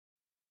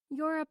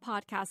You're a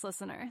podcast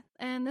listener,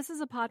 and this is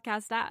a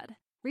podcast ad.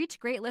 Reach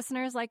great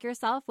listeners like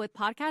yourself with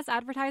podcast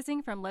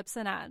advertising from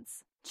Libsyn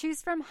Ads.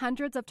 Choose from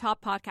hundreds of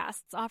top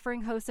podcasts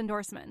offering host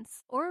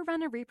endorsements, or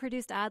run a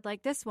reproduced ad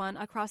like this one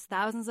across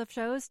thousands of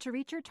shows to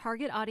reach your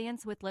target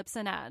audience with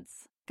Libsyn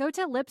Ads. Go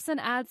to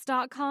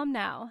libsynads.com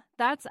now.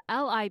 That's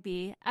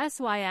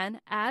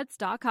LIBSYN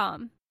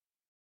ads.com.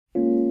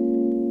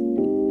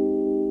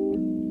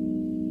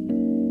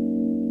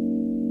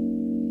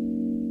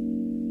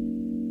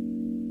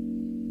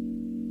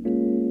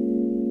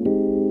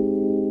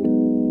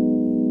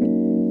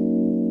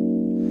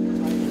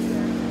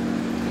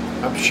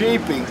 I'm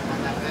shaping.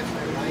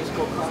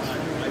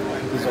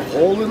 There's a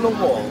hole in the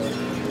wall,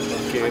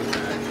 okay?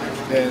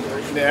 And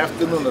in the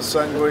afternoon, the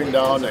sun going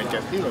down, I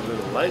get, little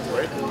light,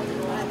 right?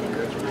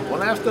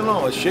 One afternoon,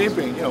 I was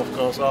shaping, of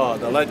course,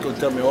 the light could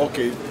tell me,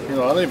 okay, I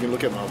don't even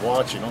look at my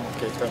watch,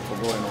 okay, time for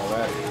going and all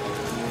that.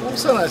 All of a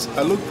sudden,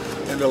 I looked,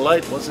 and the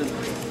light wasn't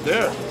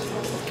there.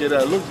 Okay,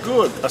 that looked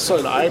good. I saw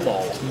an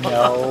eyeball.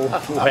 No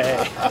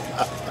way.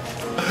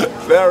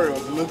 Larry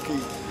was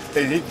looking.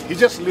 And he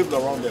just lived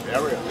around that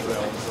area where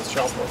the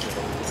shop was.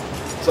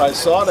 So I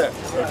saw that,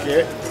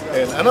 okay?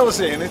 And I never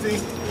say anything.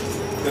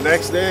 The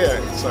next day, I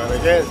saw it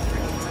again.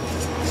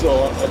 So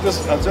I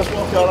just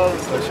walked out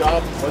of the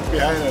shop, went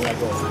behind, and I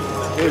go,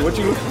 hey, what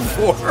you looking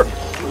for?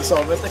 That's how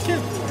I met the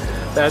kid.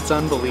 That's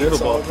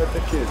unbelievable. That's how I met the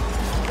kid.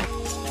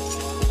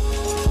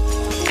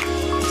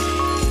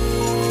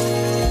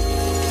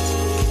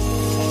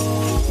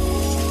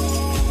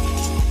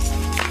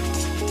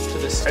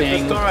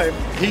 At the time,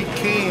 he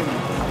came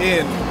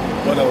in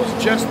when I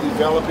was just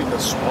developing the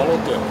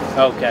swallowtail.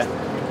 Okay.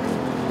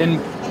 Then,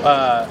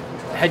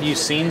 had you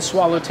seen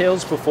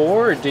swallowtails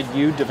before, or did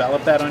you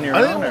develop that on your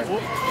own? Or?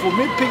 For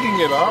me picking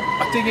it up,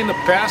 I think in the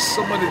past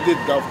somebody did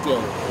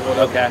dovetail.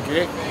 Okay.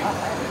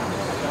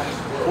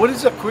 Which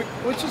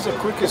is the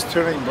quickest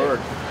turning bird?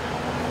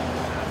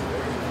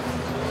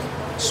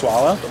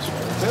 Swallow?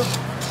 Swallowtail.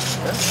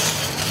 Yeah.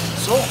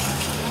 So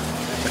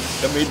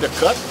I made the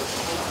cut,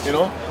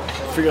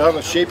 figure out how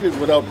to shape it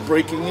without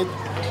breaking it,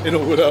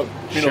 without,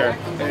 sure.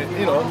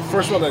 And,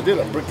 first one I did,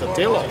 I broke the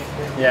tail off.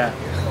 Yeah.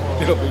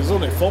 But it's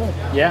only foam.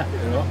 Yeah.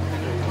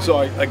 So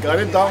I got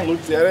it down,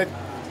 looked at it,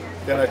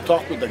 then I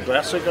talked with the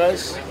Glasser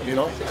guys,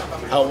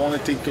 how I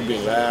wanted it to be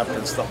lapped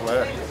and stuff like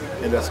that.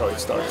 And that's how it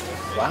started.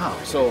 Wow.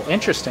 So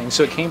interesting.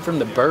 So it came from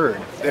the bird,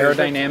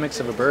 aerodynamics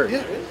of a bird.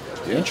 Yeah.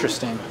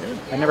 Interesting. Yeah.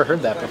 I never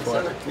heard that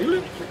before.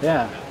 Really?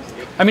 Yeah.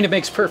 I mean, it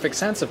makes perfect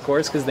sense, of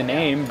course, because the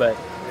name, but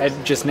it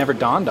just never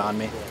dawned on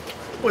me.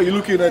 Well, you're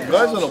looking at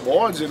guys on the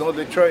boards,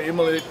 they try to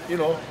emulate,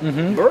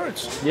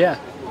 birds. Yeah.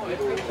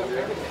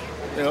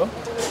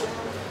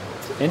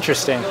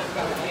 Interesting.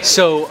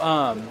 So,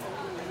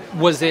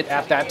 was it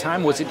at that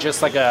time, was it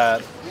just like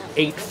a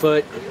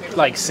 8-foot,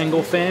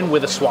 single fin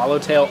with a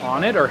swallowtail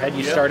on it, or had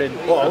you started?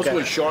 Well, I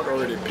was shot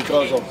already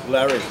because of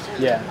Larry.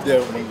 Yeah.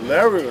 When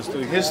Larry was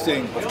doing his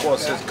thing, of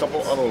course, there's a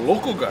couple other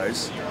local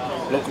guys,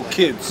 local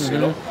kids,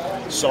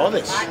 saw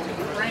this.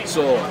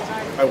 So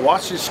I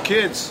watched these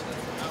kids,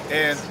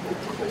 and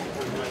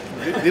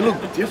they look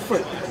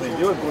different. I mean,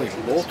 they were going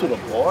low to the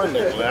bar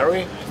like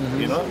Larry,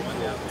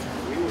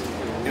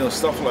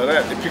 stuff like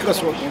that.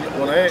 Because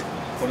when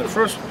I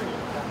first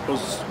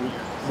was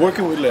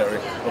working with Larry,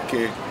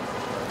 okay,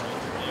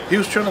 he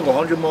was trying to go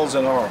 100 miles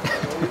an hour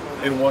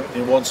in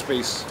one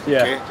space.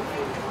 Yeah. Okay?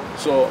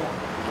 So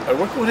I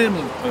worked with him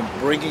on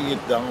breaking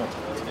it down,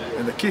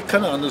 and the kid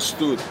kind of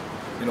understood,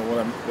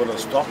 what I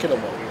was talking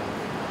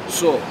about.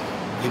 So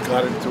he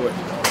got into it.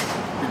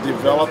 He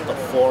developed a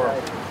form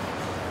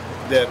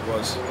that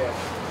was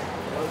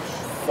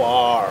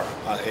far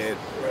ahead.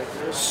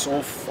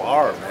 So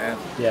far, man.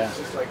 Yeah.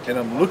 And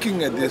I'm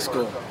looking at this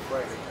go,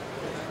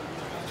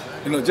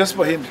 just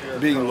by him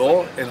being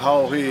low and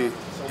how he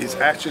is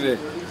actually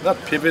not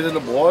pivoting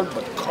the board,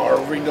 but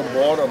carving the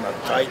board on a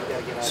tight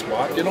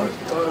spot,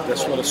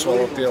 That's what a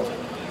swallowtail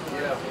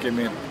came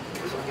in.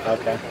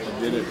 Okay. I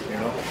did it,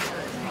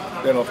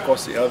 Then, of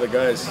course, the other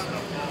guys,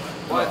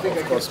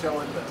 of course,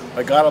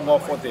 I got them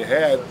off what they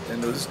had,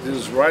 and this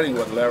is writing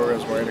what Larry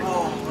was writing.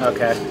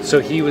 Okay. So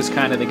he was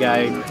kind of the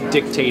guy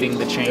dictating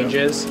the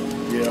changes?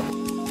 Yeah.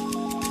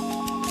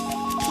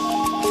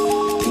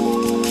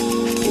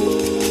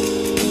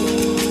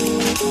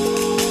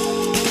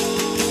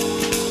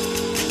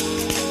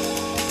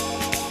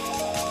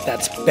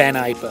 That's Ben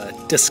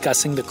Ipa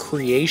discussing the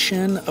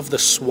creation of the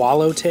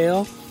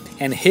swallowtail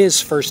and his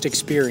first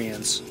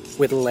experience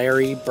with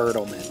Larry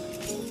Bertlemann.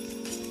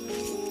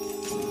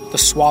 The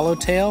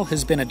swallowtail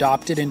has been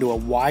adopted into a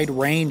wide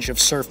range of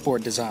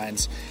surfboard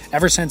designs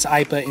ever since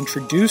Ipa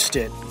introduced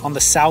it on the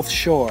South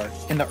Shore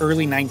in the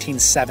early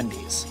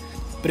 1970s.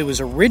 But it was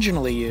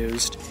originally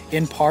used,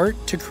 in part,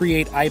 to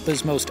create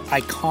Ipa's most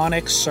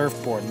iconic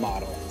surfboard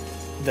model,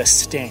 the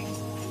Sting.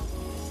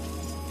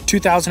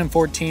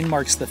 2014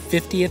 marks the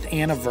 50th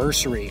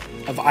anniversary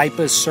of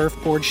Ipa's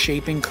surfboard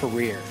shaping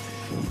career.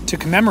 To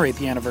commemorate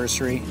the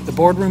anniversary, the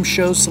Boardroom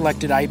Show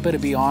selected Ipa to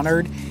be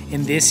honored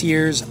in this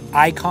year's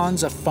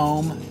Icons of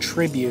Foam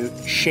Tribute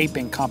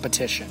Shaping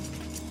Competition.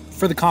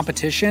 For the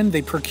competition,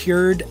 they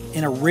procured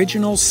an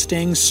original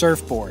Sting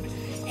surfboard,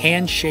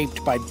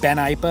 hand-shaped by Ben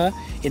Ipa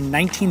in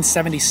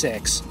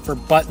 1976 for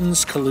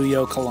Buttons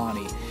Kaluuya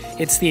Kalani.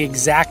 It's the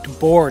exact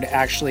board,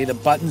 actually,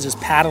 that Buttons is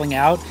paddling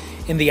out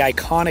in the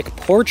iconic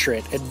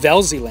portrait at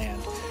Velzyland,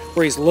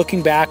 where he's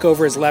looking back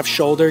over his left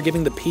shoulder,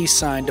 giving the peace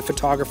sign to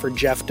photographer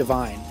Jeff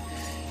Devine.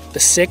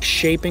 The 6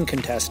 shaping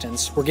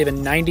contestants were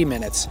given 90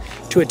 minutes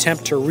to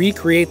attempt to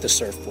recreate the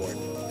surfboard.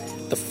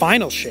 The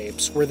final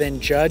shapes were then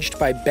judged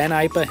by Ben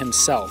Ipa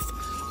himself,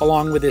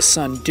 along with his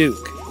son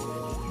Duke.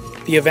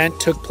 The event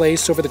took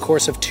place over the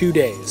course of 2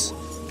 days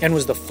and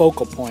was the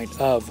focal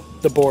point of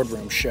the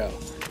Boardroom Show,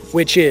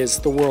 which is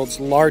the world's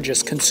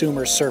largest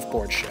consumer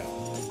surfboard show.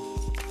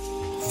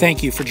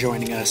 Thank you for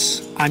joining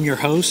us. I'm your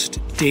host,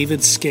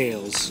 David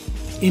Scales.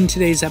 In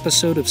today's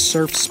episode of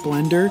Surf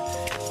Splendor,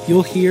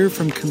 you'll hear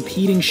from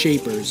competing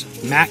shapers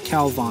Matt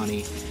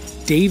Calvani,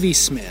 Davey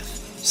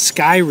Smith,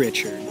 Sky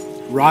Richard,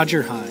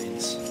 Roger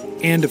Hines,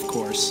 and of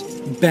course,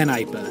 Ben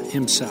Ipa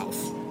himself.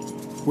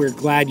 We're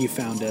glad you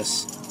found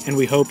us, and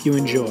we hope you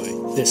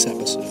enjoy this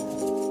episode.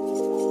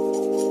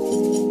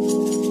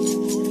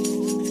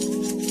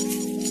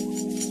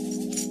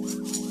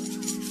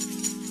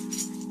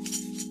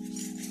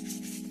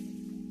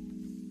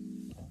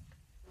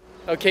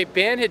 Okay,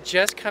 Ben had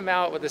just come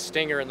out with a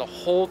Stinger, and the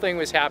whole thing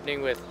was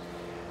happening with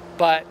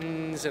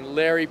Buttons and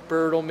Larry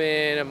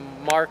Bertelman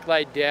and Mark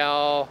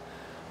Lydell.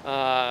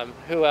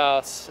 Who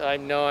else? I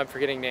know I'm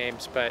forgetting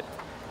names, but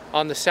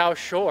on the South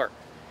Shore.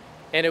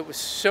 And it was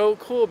so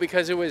cool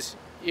because it was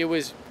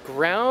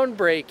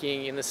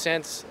groundbreaking in the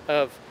sense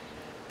of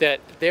that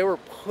they were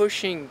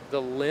pushing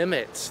the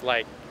limits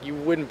like you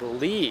wouldn't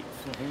believe.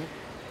 Mm-hmm.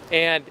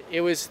 And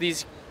it was the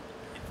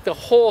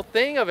whole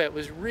thing of it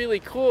was really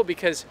cool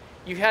because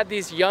you had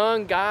these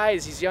young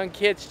guys, these young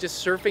kids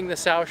just surfing the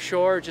South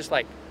Shore, just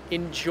like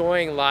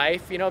enjoying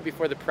life,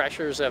 before the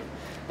pressures of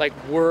like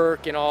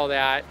work and all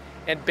that.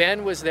 And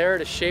Ben was there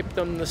to shape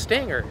them the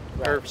Stinger,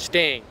 or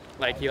Sting,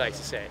 like he likes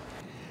to say.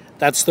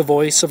 That's the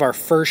voice of our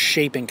first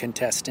shaping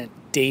contestant,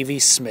 Davey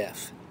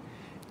Smith.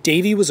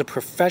 Davey was a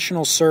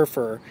professional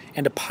surfer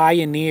and a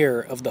pioneer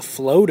of the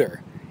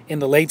floater in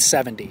the late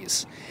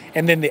 70s,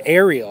 and then the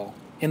aerial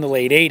in the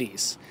late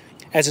 80s.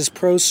 As his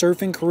pro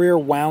surfing career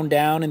wound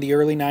down in the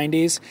early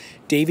 90s,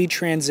 Davey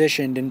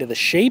transitioned into the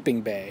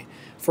shaping bay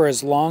for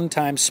his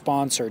longtime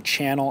sponsor,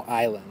 Channel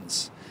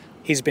Islands.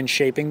 He's been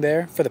shaping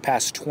there for the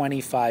past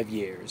 25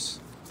 years.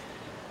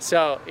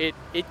 So it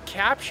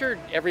captured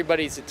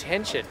everybody's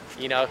attention,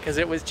 because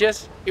it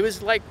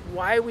was like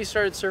why we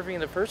started surfing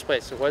in the first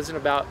place. It wasn't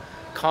about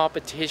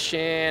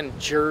competition,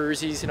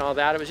 jerseys and all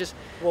that. It was just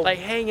like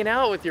hanging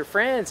out with your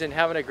friends and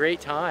having a great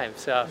time.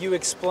 So you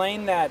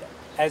explained that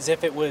as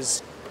if it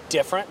was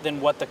different than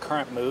what the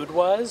current mood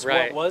was.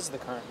 Right. What was the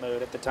current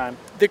mood at the time?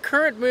 The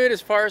current mood, as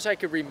far as I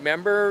could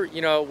remember,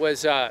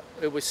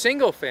 it was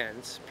single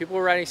fins. People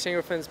were riding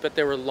single fins, but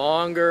they were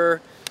longer,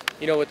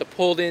 with the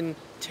pulled in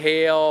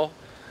tail.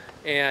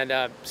 And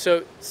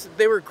so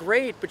they were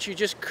great, but you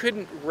just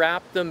couldn't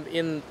wrap them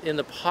in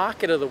the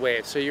pocket of the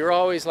wave. So you're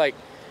always like,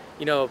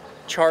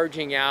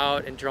 charging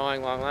out and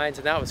drawing long lines,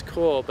 and that was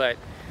cool. But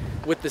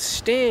with the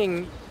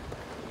Sting,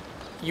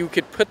 you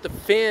could put the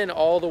fin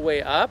all the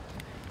way up,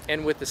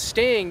 and with the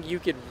Sting, you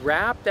could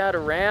wrap that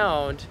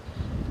around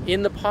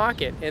in the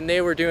pocket, and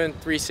they were doing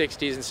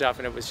 360s and stuff,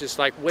 and it was just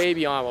like way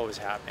beyond what was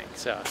happening.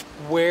 So,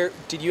 where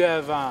did you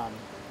have?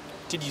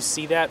 Did you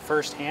see that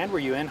firsthand? Were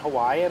you in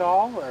Hawaii at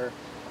all, or?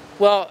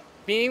 Well,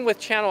 being with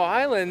Channel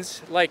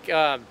Islands, like,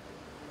 IPA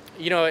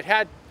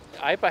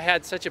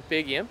had such a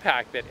big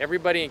impact that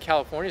everybody in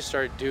California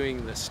started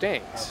doing the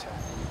Stings. Okay.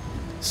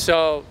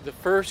 So the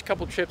first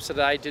couple trips that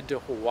I did to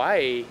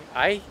Hawaii,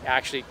 I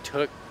actually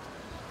took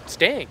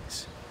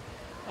Stings.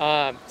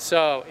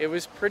 So it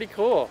was pretty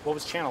cool. What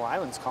was Channel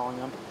Islands calling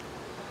them?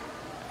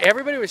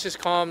 Everybody was just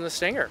calling them the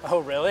Stinger. Oh,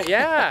 really?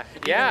 Yeah,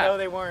 yeah. Even though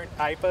they weren't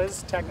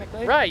IPAs,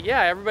 technically? Right,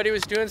 yeah. Everybody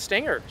was doing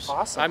Stingers.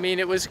 Awesome. I mean,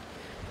 it was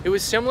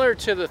similar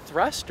to the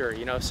Thruster.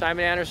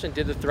 Simon Anderson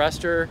did the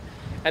Thruster,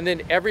 and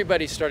then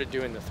everybody started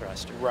doing the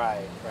Thruster.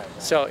 Right.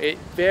 So it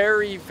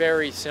very,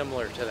 very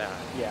similar to that.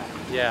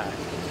 Yeah.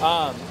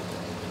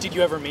 Did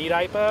you ever meet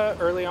IPA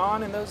early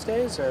on in those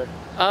days, or?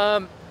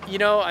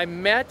 I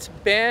met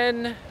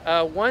Ben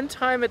one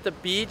time at the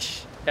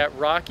beach at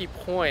Rocky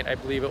Point, I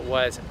believe it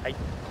was.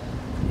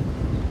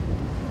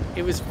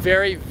 It was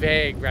very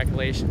vague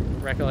recollection.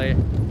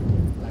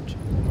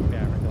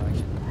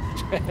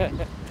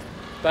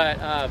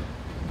 But,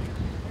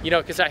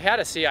 because I had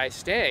a CI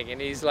Sting,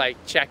 and he's like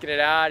checking it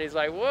out. He's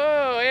like,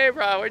 "Whoa, hey,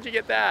 bro, where'd you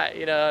get that?"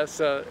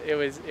 So it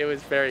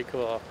was very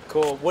cool.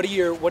 Cool. What are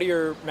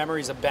your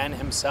memories of Ben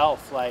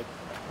himself? Like,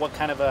 what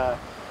kind of a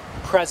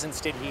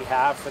presence did he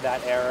have for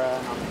that era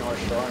and on the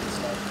North Shore and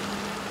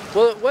stuff?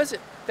 Well,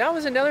 that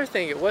was another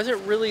thing. It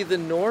wasn't really the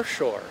North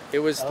Shore. It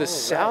was the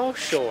South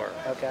Shore.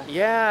 Okay.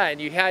 Yeah, and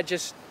you had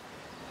just,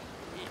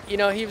 he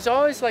was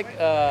always like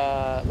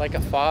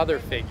a father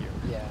figure.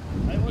 Yeah.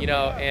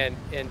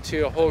 And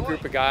to a whole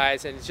group of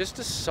guys, and just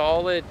a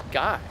solid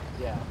guy.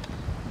 Yeah.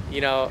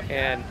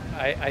 and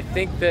I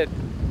think that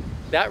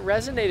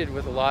resonated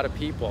with a lot of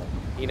people,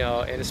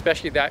 and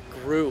especially that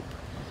group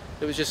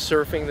that was just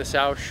surfing the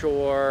South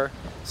Shore,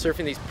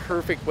 surfing these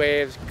perfect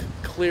waves,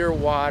 clear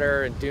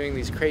water, and doing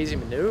these crazy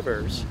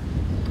maneuvers.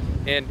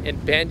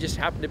 And Ben just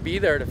happened to be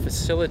there to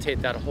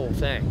facilitate that whole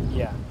thing.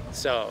 Yeah.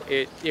 So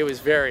it was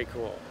very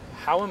cool.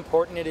 How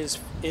important is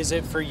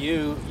it for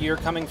you? You're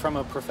coming from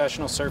a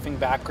professional surfing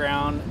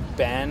background.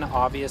 Ben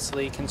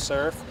obviously can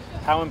surf.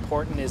 How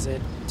important is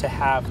it to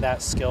have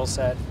that skill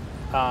set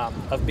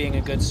of being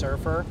a good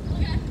surfer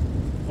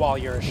while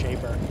you're a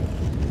shaper?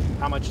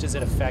 How much does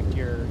it affect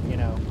your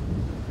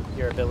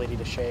ability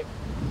to shape?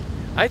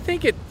 I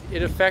think it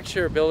affects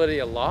your ability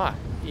a lot,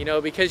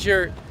 because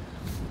you're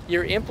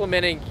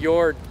implementing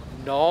your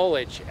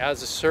knowledge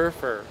as a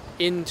surfer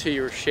into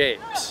your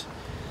shapes.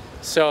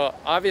 So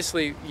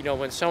obviously,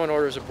 when someone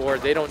orders a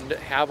board, they don't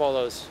have all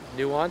those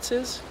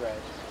nuances, right?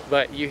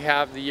 But you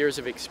have the years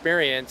of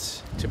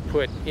experience to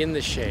put in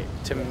the shape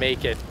to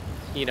make it,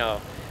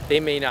 they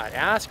may not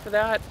ask for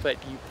that, but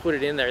you put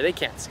it in there. They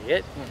can't see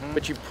it,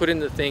 but you put in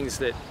the things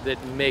that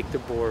make the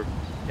board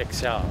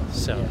excel.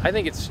 So I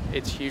think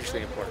it's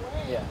hugely important.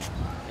 Yeah.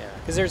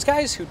 Because there's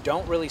guys who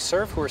don't really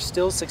surf who are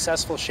still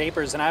successful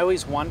shapers, and I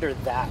always wonder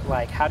that,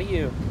 like,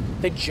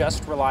 they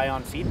just rely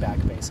on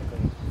feedback basically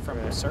from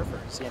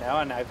surfers,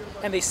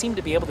 and they seem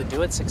to be able to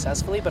do it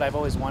successfully, but I've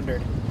always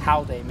wondered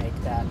how they make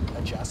that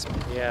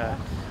adjustment. Yeah.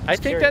 I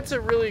think that's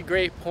a really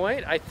great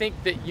point. I think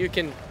that you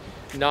can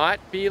not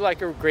be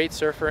like a great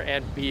surfer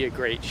and be a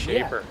great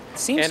shaper. Yeah, it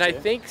seems and to. I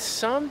think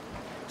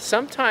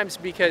sometimes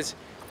because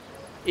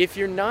if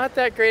you're not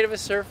that great of a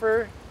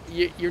surfer,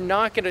 you're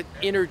not going to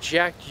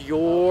interject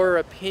your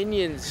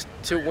opinions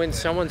to when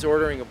someone's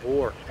ordering a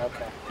board.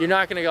 Okay. You're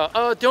not going to go,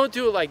 oh, don't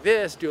do it like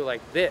this, do it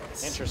like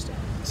this. Interesting.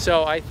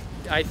 So I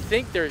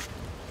think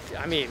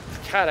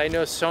God, I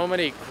know so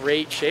many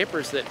great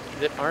shapers that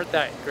aren't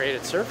that great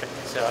at surfing.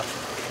 So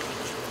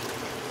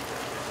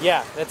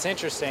yeah, that's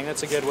interesting.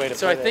 That's a good way to put it.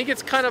 So I think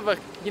it's kind of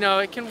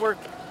it can work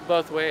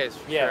both ways.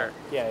 For sure.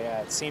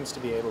 Yeah. It seems to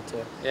be able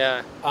to.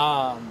 Yeah.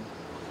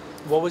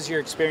 What was your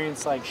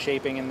experience like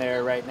shaping in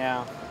there right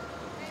now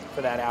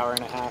for that hour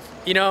and a half?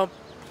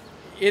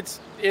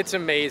 It's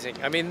amazing.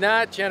 I mean,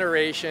 that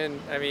generation,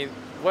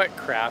 what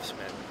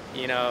craftsmen,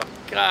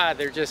 God,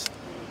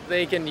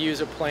 they can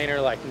use a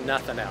planer like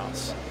nothing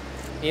else.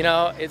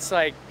 It's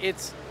like,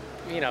 it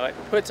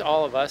puts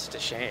all of us to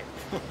shame.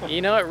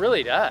 It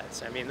really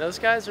does. Those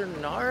guys are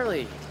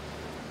gnarly.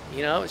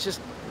 It's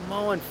just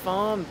mowing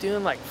foam,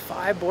 doing like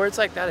 5 boards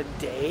like that a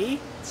day.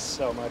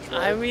 So much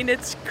work.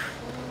 It's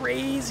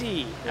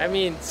crazy.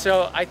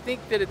 So I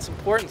think that it's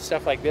important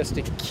stuff like this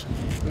to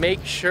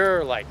make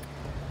sure, like,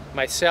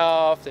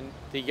 myself and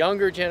the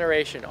younger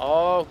generation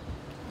all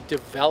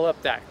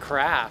develop that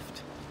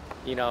craft,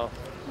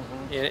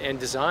 in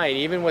design,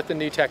 even with the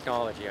new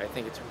technology. I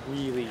think it's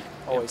really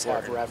always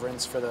important. have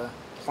reverence for the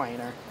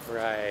planer.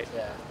 Right.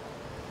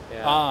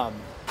 Yeah.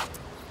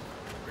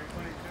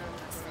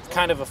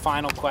 Kind of a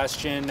final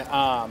question.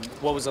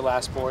 What was the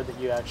last board that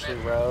you actually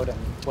rode, and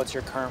what's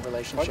your current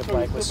relationship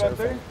like with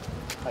surfing?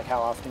 Like,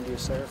 how often do you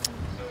surf?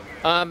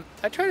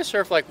 I try to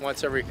surf like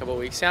once every couple of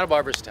weeks. Santa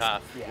Barbara's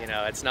tough.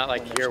 It's not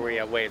like here where you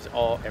have waves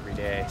every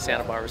day.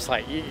 Santa Barbara's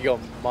like you can go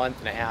a month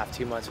and a half,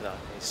 2 months without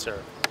any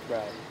surf.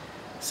 Right.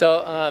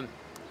 So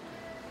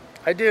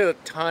I do a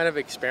ton of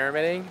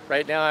experimenting.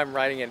 Right now I'm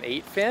riding an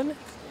 8-fin.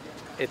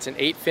 It's an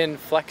 8-fin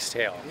flex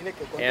tail.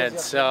 And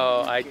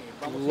so I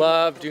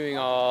love doing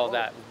all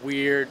that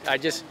weird,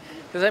 because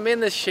I'm in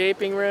the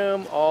shaping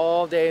room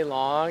all day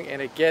long,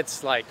 and it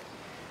gets like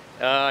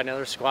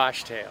another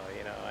squash tail,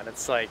 and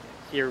it's like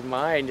your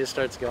mind just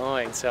starts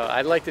going. So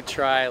I'd like to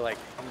try like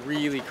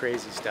really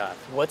crazy stuff.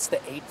 What's the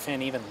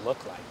 8-fin even look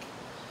like?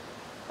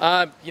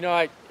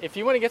 If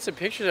you want to get some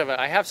pictures of it,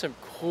 I have some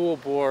cool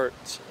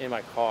boards in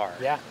my car.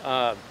 Yeah.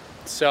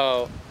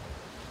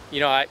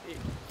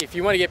 If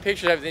you want to get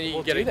pictures of it, then you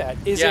can get that.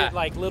 Is it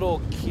like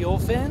little keel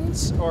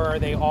fins, or are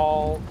they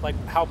all, like,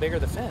 how big are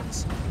the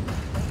fins?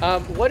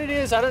 What it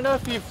is, I don't know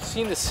if you've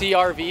seen the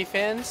CRV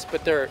fins,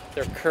 but they're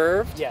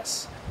curved.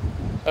 Yes.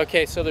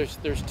 Okay, so there's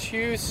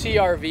 2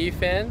 CRV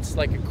fins,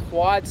 like a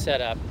quad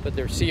setup, but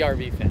they're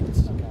CRV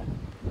fins.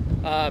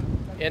 Okay.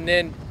 And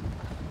then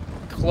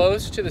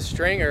close to the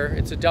stringer,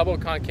 it's a double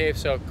concave,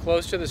 so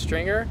close to the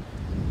stringer,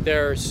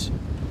 there's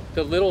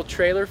the little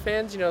trailer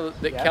fins,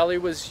 that Kelly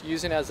was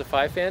using as a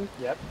 5-fin.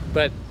 Yep.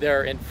 But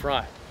they're in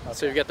front. Okay.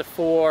 So you've got the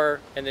 4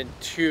 and then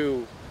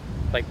 2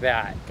 like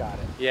that. Got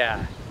it.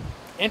 Yeah.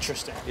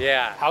 Interesting.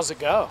 Yeah. How's it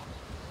go?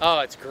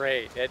 Oh, it's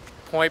great. At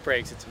point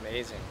breaks, it's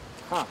amazing.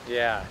 Huh.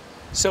 Yeah.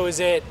 So is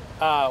it,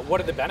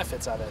 what are the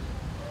benefits of it?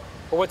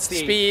 Or what's the...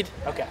 Speed.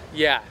 Okay.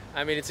 Yeah.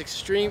 It's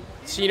extreme.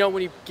 So,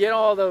 when you get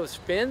all those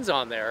fins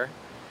on there,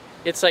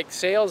 it's like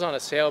sails on a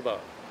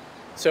sailboat.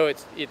 So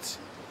it's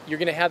you're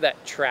going to have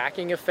that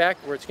tracking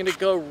effect where it's going to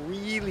go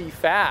really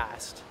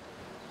fast,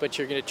 but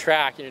you're going to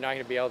track and you're not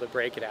going to be able to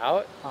break it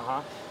out.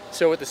 Uh-huh.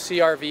 So with the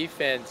CRV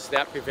fins,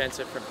 that prevents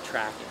it from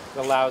tracking. It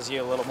allows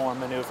you a little more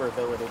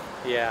maneuverability.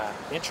 Yeah.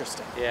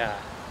 Interesting. Yeah.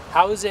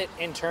 How is it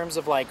in terms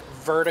of like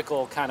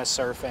vertical kind of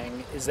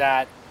surfing? Is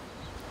that...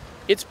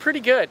 It's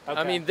pretty good. Okay.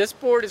 I mean, this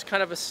board is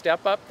kind of a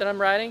step up that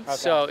I'm riding, Okay.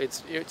 so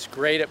it's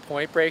great at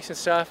point breaks and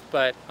stuff.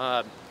 But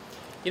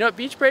you know, at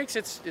beach breaks,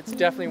 it's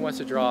definitely wants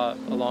to draw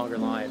a longer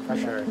line for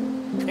sure.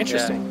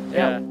 Interesting.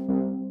 Yeah.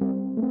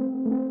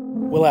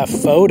 We'll have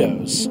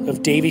photos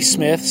of Davey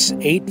Smith's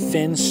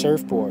 8-fin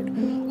surfboard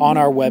on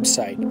our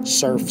website,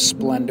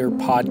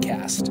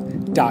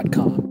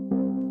 surfsplendorpodcast.com.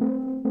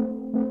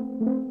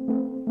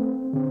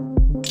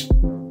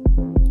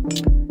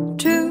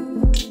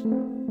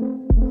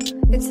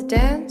 It's a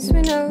dance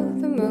we know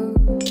the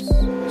most.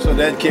 So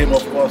then came,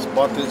 of course,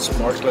 Buttons,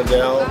 Mark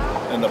Liddell,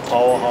 and the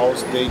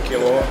powerhouse, Dane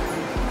Kilo.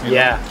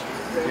 Yeah.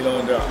 You know,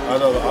 and the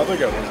other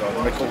guy was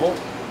Michael Holt.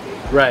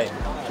 Right.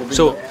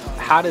 So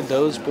how did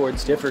those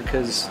boards differ?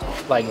 Because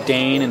like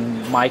Dane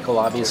and Michael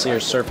obviously are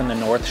surfing the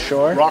North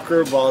Shore.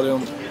 Rocker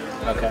volume,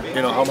 Okay.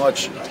 you know, how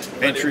much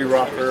entry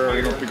rocker,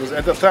 you know, because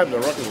at the time the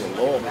rockers were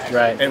low.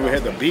 Right. And we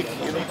had the beak,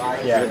 you know.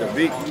 Yeah. We had the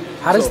beak.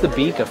 How does So- the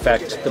beak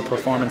affect the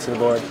performance of the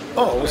board?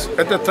 Oh, it was,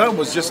 at the time it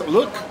was just a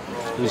look.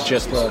 It was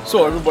just look.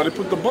 So everybody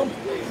put the bump.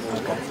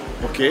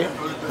 Okay.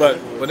 But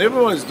when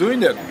everyone was doing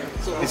that,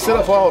 instead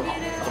of all the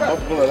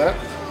bump like that,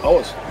 I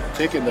was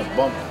taking the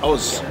bump. I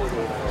was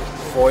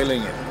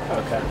foiling it.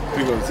 Okay.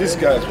 Because these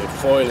guys were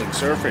foiling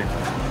surfing.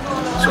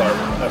 So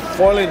I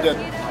foiling that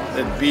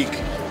beak.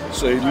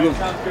 So it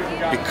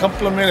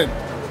complemented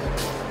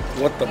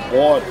what the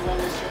board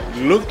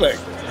looked like.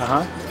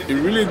 Uh-huh. It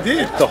really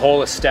did. The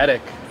whole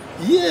aesthetic.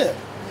 Yeah.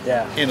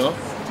 Yeah. You know.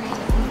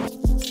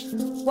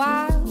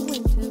 Wild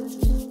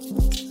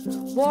winters,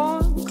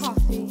 warm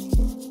coffee.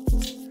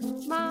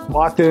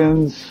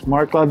 Buttons,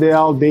 Mark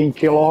Liddell, Dane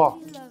Kilo.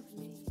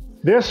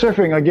 Their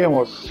surfing again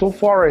was so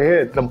far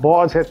ahead. The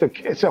boards had to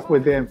catch up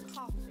with them.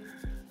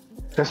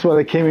 That's why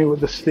they came in with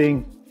the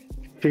Sting,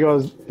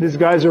 because these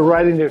guys are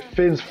riding their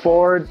fins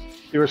forward.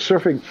 They were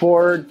surfing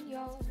forward,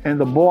 and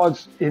the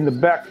boards in the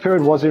back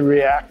third wasn't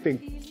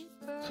reacting.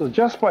 So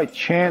just by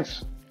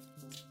chance,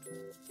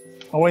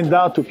 I went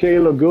down to Key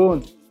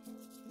Lagoon.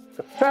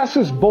 The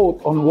fastest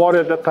boat on water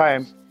at the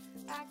time,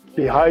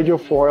 the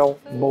hydrofoil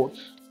boats.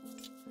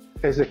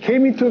 As they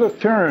came into the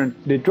turn,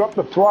 they dropped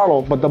the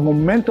throttle, but the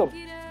momentum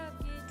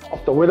of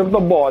the weight of the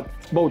boat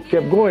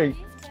kept going.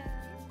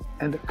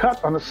 And the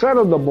cut on the side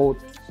of the boat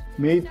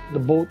made the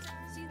boat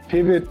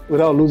pivot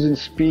without losing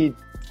speed.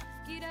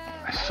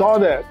 I saw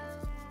that,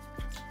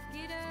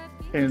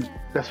 and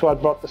that's what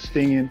brought the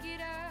Sting in.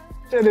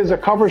 There's a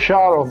cover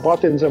shot of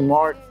Buttons and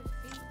Mark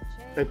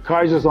at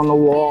Kaiser's on the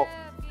wall.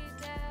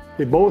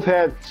 They both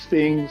had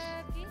Stings,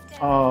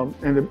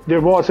 and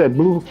their boards had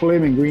blue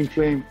flame and green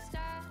flame.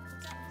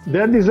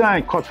 Their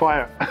design caught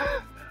fire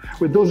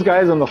with those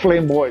guys on the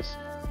Flame Boys.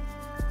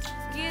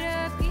 Get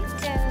up,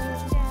 get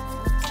down,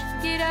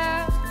 get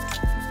up.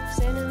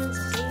 Sentiments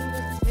seem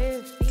to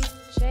 2 feet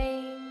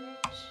change.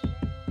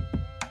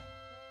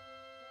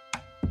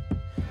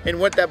 And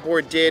what that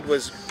board did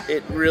was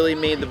it really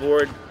made the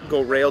board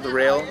go rail to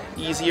rail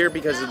easier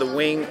because of the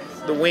wing.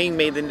 The wing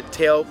made the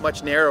tail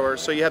much narrower,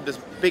 so you have this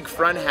big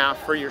front half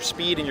for your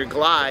speed and your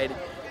glide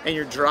and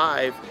your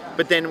drive.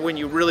 But then when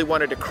you really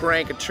wanted to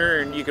crank a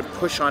turn, you could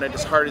push on it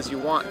as hard as you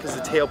want because the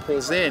tail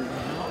pulls in.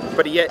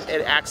 But yet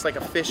it acts like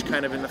a fish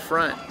kind of in the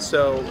front,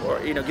 so, or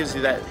you know, gives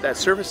you that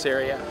surface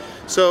area.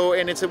 So,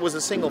 and it was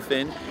a single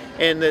fin,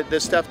 and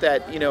the stuff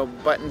that, you know,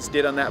 Buttons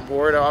did on that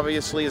board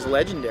obviously is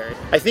legendary.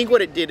 I think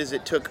what it did is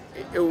it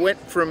went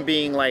from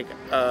being like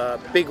a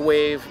big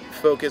wave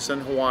focus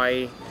on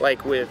Hawaii,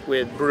 like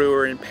with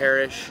Brewer and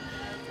Parrish,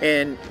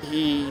 and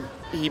he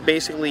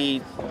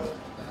basically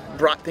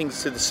brought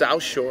things to the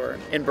South Shore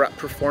and brought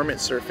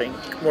performance surfing,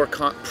 more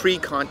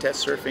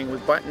pre-contest surfing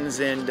with Buttons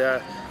and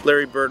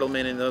Larry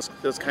Bertelman and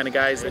those kind of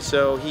guys.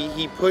 So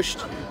he pushed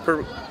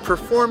for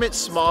performance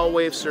small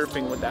wave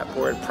surfing with that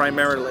board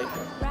primarily.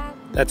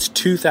 That's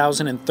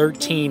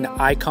 2013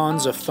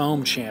 Icons of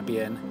Foam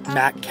champion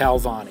Matt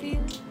Calvani.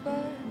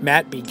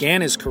 Matt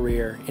began his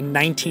career in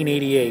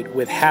 1988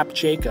 with Hap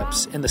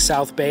Jacobs in the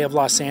South Bay of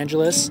Los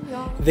Angeles,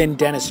 then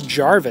Dennis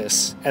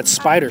Jarvis at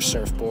Spider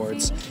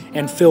Surfboards,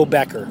 and Phil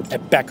Becker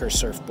at Becker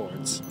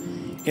Surfboards.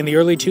 In the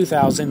early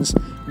 2000s,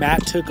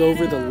 Matt took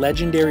over the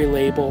legendary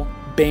label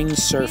Bing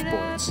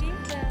Surfboards.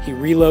 He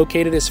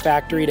relocated his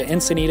factory to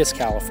Encinitas,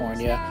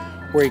 California,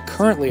 where he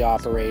currently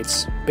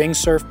operates Bing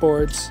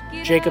Surfboards,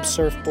 Jacobs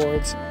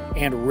Surfboards,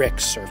 and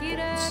Rick's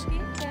Surfboards.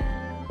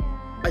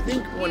 I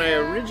think when I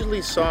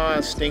originally saw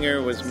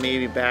Stinger was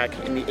maybe back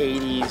in the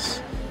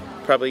 80s,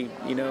 probably,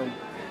 you know,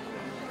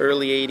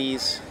 early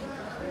 80s.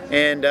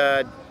 And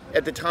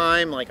at the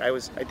time, like I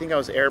think I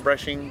was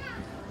airbrushing.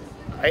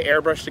 I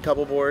airbrushed a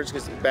couple boards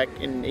because back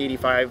in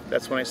 85,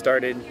 that's when I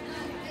started.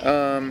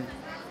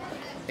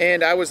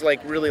 And I was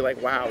like, really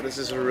like, wow, this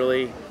is a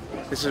really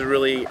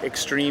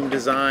extreme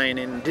design,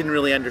 and didn't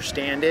really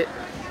understand it.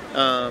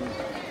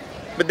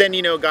 But then,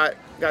 you know, got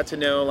to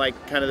know like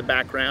kind of the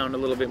background a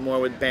little bit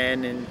more with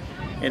Ben,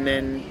 and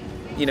then,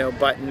 you know,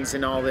 Buttons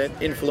and all that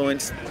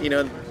influence, you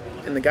know,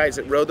 and the guys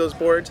that rode those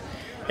boards.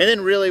 And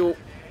then really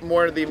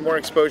more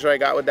exposure I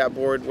got with that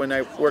board when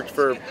I worked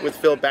with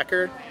Phil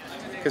Becker,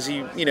 because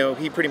he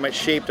pretty much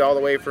shaped all the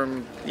way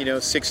from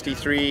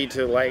 63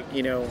 to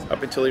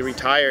up until he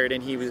retired,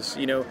 and he was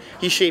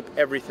he shaped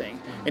everything,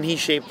 and he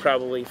shaped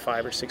probably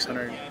 500 or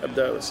 600 of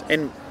those.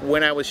 And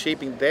when I was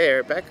shaping there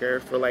at Becker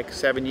for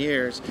 7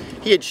 years,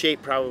 he had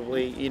shaped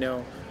probably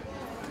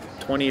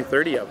 20 or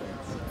 30 of them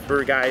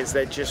for guys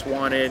that just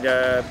wanted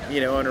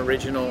an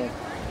original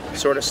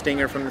sort of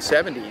stinger from the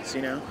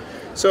 70s,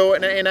 So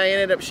and I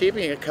ended up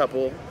shaping a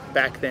couple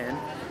back then.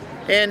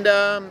 And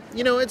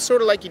it's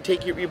sort of like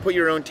you put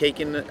your own take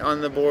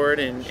on the board,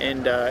 and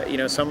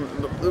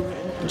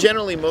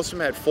generally most of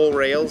them had full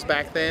rails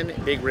back then,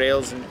 big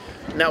rails, and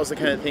that was the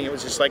kind of thing. It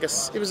was just like a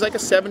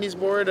 70s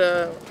board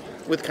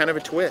with kind of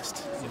a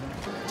twist.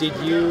 Did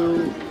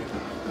you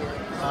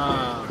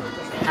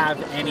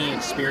have any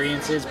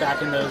experiences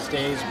back in those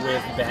days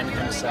with Ben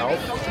himself?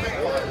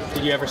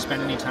 Did you ever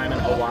spend any time in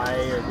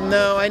Hawaii?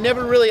 No, I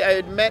never really. I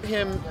had met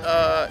him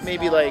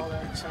maybe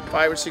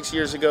 5 or 6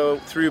 years ago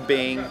through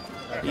Bing.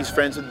 He's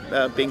friends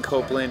with Bing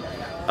Copeland.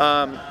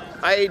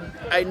 I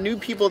knew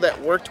people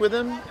that worked with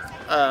him.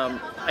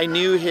 I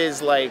knew his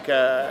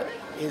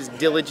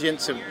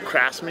diligence of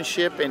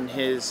craftsmanship, and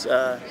he's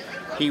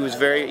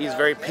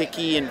very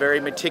picky and very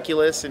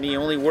meticulous, and he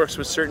only works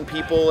with certain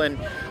people. And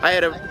I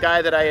had a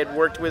guy that I had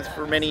worked with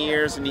for many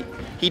years, and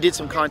he did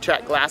some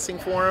contract glassing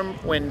for him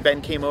when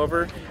Ben came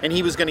over, and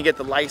he was going to get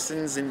the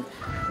license, and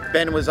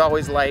Ben was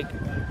always like,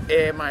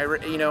 I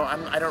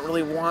don't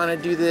really want to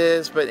do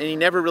this, and he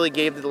never really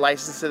gave the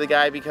license to the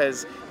guy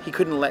because he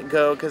couldn't let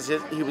go, because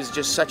he was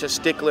just such a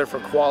stickler for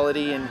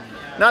quality. And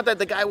not that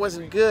the guy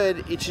wasn't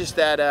good, it's just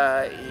that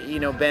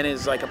Ben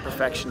is like a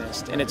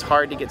perfectionist, and it's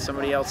hard to get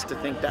somebody else to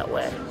think that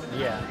way.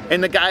 Yeah.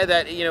 And the guy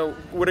that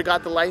would have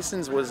got the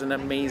license was an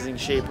amazing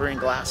shaper and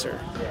glasser.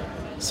 Yeah.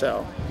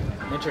 So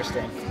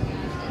interesting.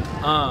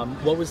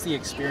 What was the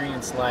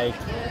experience like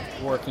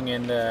working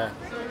in the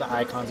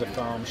Icons of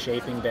Foam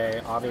shaping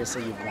bay?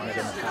 Obviously you've won it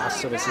in the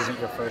past, so this isn't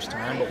your first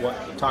time, but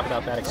talk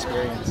about that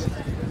experience.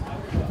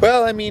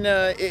 Well, I mean,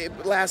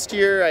 last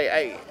year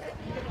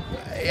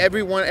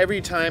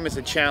every time is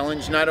a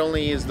challenge. Not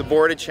only is the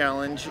board a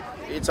challenge,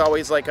 it's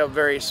always like a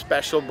very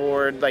special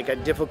board, like a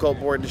difficult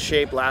board to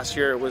shape. Last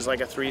year it was like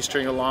a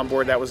 3-stringer lawn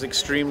board that was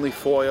extremely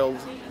foiled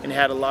and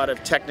had a lot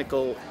of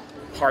technical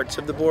parts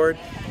of the board.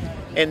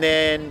 And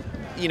then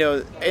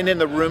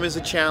the room is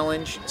a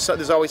challenge. So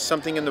there's always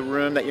something in the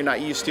room that you're not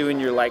used to,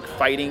 and you're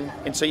fighting.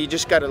 And so you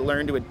just got to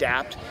learn to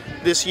adapt.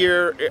 This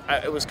year,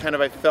 it was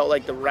I felt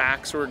like the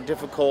racks were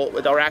difficult.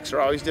 The racks are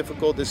always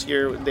difficult. This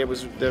year,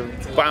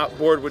 the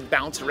board would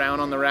bounce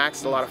around on the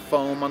racks. A lot of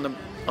foam on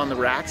the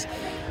racks,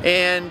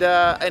 and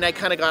I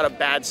kind of got a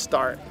bad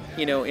start.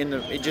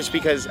 Just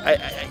because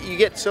you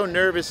get so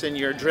nervous and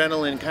your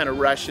adrenaline kind of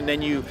rush, and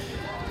then you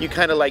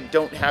kind of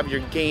don't have your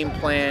game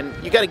plan.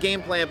 You got a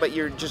game plan, but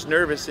you're just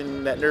nervous,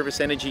 and that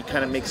nervous energy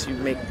kind of makes you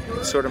make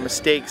sort of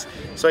mistakes.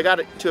 So I got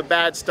it to a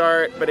bad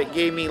start, but it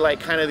gave me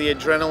kind of the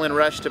adrenaline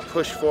rush to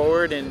push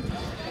forward, and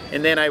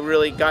then I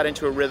really got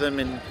into a rhythm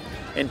and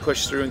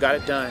pushed through and got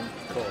it done.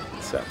 Cool.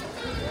 So,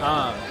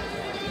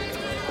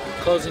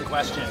 closing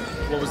question: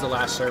 what was the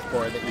last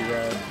surfboard that you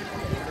rode?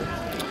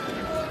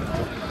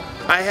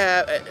 I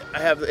have.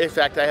 In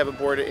fact, I have a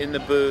board in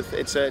the booth.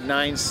 It's a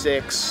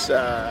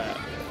 9.6.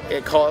 I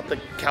call it the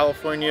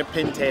California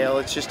Pintail.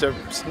 It's just a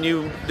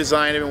new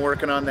design I've been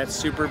working on that's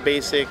super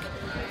basic,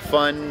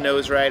 fun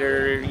nose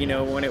rider.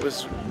 When it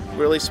was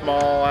really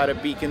small out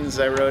of Beacons,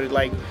 I rode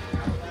it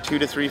 2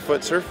 to 3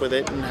 foot surf with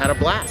it and had a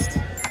blast.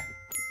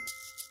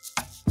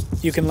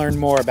 You can learn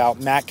more about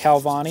Matt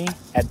Calvani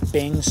at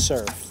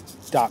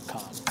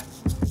bingsurf.com.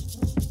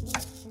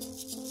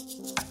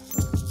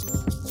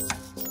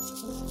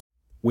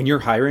 When you're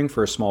hiring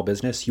for a small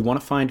business, you want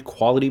to find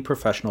quality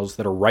professionals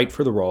that are right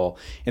for the role,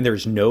 and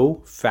there's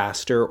no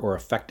faster or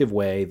effective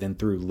way than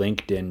through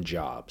LinkedIn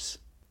Jobs.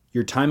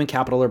 Your time and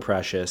capital are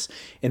precious,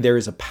 and there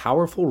is a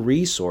powerful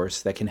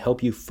resource that can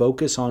help you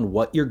focus on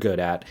what you're good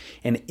at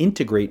and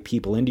integrate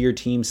people into your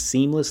team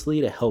seamlessly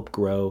to help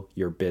grow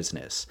your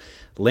business.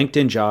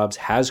 LinkedIn Jobs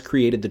has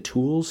created the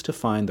tools to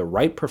find the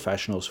right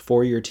professionals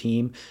for your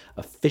team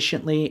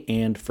efficiently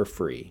and for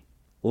free.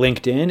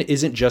 LinkedIn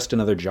isn't just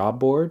another job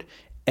board.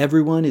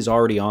 Everyone is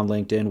already on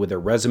LinkedIn with their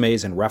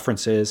resumes and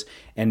references,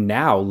 and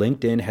now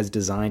LinkedIn has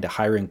designed a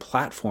hiring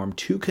platform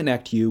to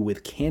connect you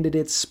with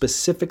candidates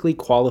specifically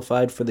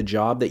qualified for the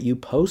job that you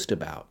post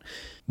about.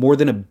 More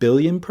than 1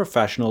 billion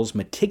professionals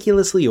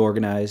meticulously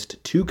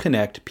organized to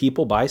connect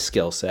people by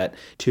skill set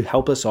to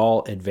help us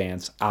all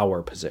advance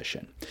our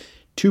position.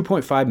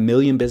 2.5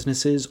 million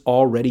businesses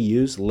already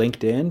use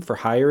LinkedIn for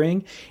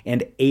hiring,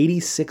 and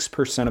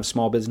 86% of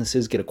small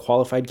businesses get a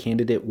qualified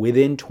candidate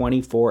within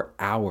 24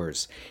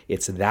 hours.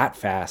 It's that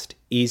fast,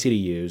 easy to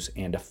use,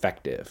 and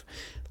effective.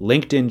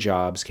 LinkedIn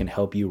Jobs can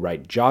help you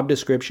write job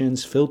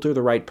descriptions, filter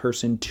the right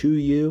person to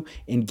you,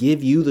 and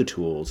give you the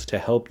tools to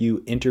help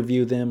you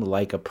interview them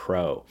like a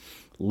pro.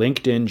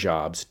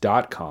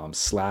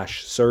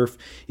 LinkedInjobs.com/surf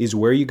is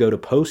where you go to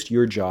post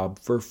your job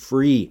for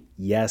free.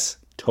 Yes,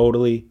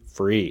 totally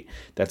free.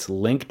 That's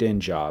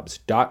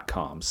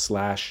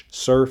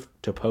linkedinjobs.com/surf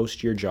to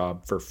post your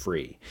job for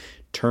free.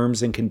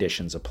 Terms and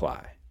conditions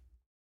apply.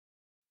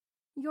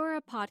 You're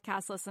a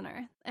podcast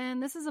listener,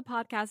 and this is a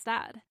podcast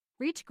ad.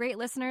 Reach great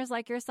listeners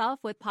like yourself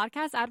with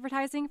podcast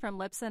advertising from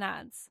Libsyn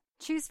Ads.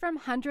 Choose from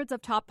hundreds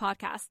of top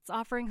podcasts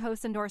offering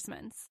host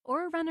endorsements,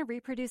 or run a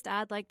reproduced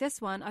ad like this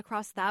one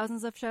across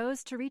thousands of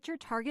shows to reach your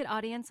target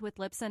audience with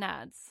Libsyn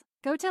Ads.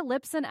 Go to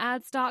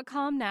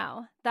libsynads.com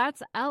now.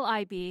 That's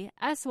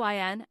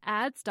LIBSYN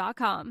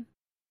ads.com.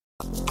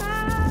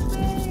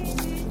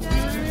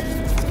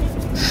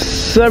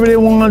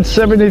 71,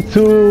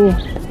 72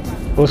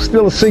 was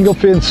still a single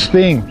fin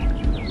Sting,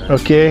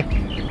 okay?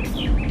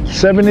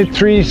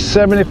 73,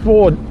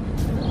 74,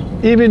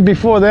 even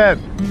before that,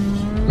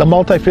 the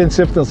multi-fin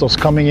Siftons was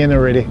coming in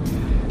already.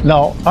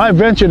 Now, I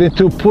ventured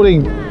into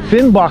putting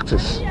fin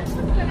boxes,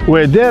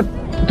 where that,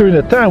 during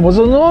the time, was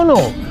a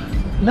no-no.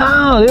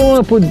 No, they don't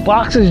want to put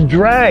boxes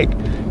drag.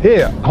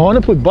 Here, I want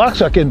to put boxes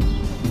so I can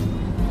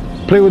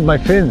play with my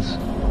fins,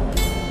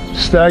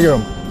 stagger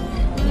them,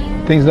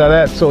 things like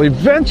that. So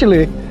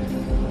eventually,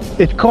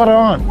 it caught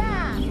on.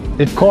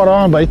 It caught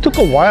on, but it took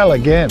a while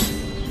again.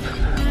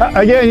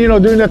 Again, you know,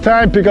 during the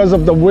time, because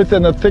of the width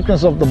and the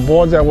thickness of the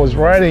boards I was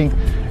riding,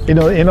 you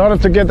know, in order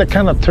to get the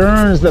kind of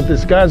turns that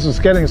these guys was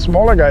getting,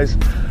 smaller guys,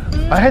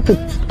 I had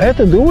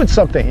to do with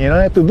something, you know,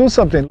 I had to do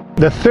something.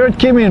 The third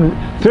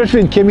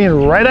fin came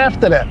in right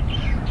after that,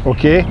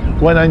 okay,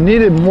 when I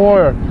needed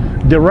more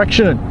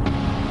direction.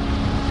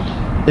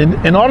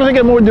 In order to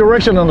get more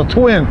direction on the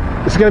twin,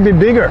 it's going to be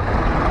bigger.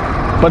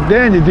 But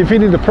then you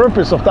defeated the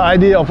purpose of the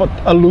idea of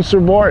a looser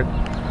board.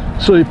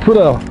 So you put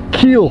a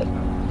keel,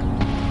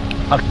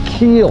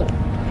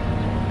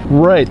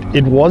 right,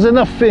 it wasn't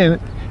a fin,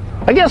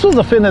 I guess it was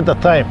a fin at the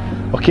time,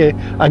 okay.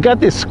 I got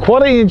this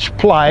 1/4-inch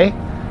ply,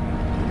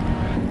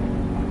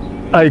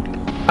 I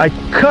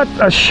cut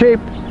a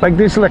shape like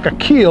this, like a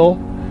keel,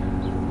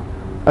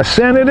 I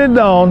sanded it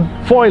down,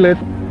 foiled it,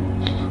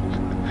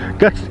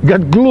 got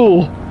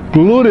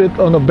glued it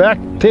on the back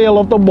tail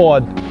of the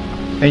board,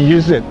 and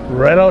used it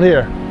right out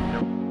here.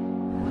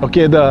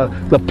 Okay,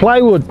 the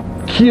plywood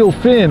keel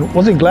fin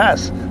wasn't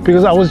glass,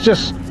 because I was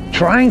just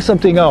trying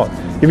something out.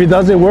 If it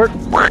doesn't work,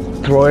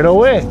 throw it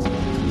away.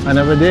 I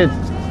never did.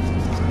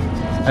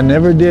 I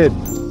never did.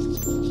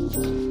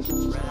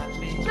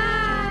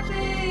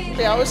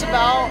 I was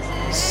about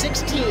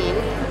 16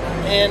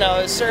 and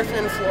I was surfing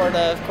in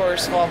Florida, of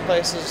course, of all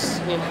places,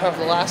 you know,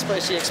 the last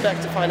place you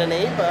expect to find an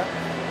APA.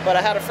 But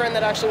I had a friend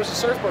that actually was a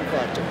surfboard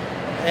collector.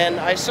 And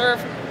I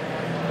surfed,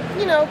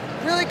 you know,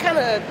 really kind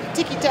of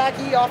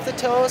ticky-tacky, off the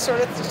toe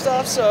sort of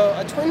stuff. So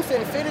a twin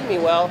fin fitted me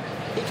well.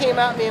 He came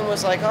at me and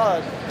was like,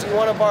 oh, do you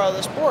want to borrow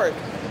this board?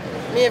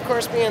 Me, of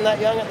course, being that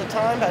young at the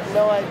time, had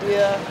no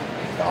idea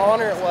the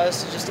honor it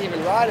was to just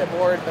even ride a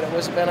board, but it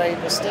was a Ben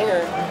Aipa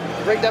Stinger,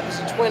 rigged up as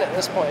a twin at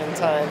this point in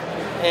time.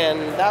 And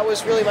that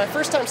was really my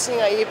first time seeing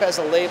Aipa as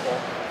a label.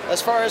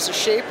 As far as a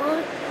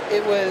shaper,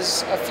 it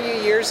was a few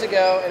years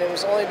ago, and it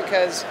was only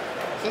because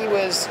he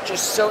was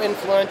just so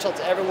influential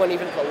to everyone,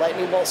 even at the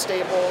Lightning Bolt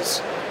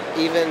stables,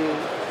 even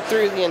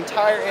through the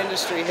entire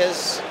industry,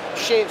 his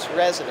shapes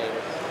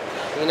resonated.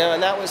 You know,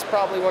 and that was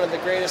probably one of the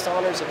greatest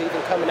honors of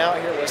even coming out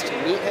here, was to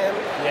meet him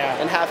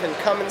and have him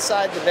come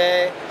inside the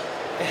bay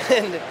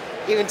and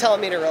even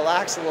telling me to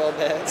relax a little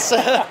bit. So,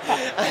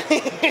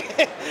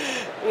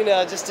 you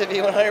know, just to be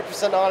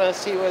 100%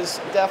 honest, he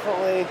was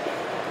definitely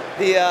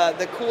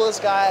the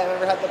coolest guy I've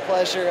ever had the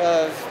pleasure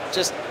of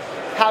just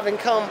having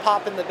come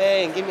pop in the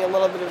bay and give me a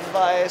little bit of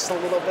advice, a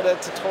little bit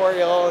of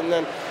tutorial, and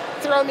then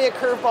throw me a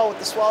curveball with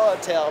the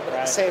swallowtail. But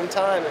at the same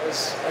time,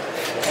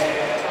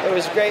 it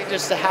was great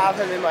just to have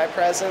him in my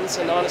presence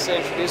and honestly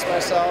introduce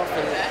myself.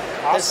 And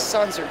his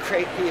sons are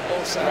great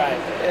people. So,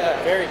 yeah,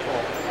 very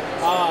cool.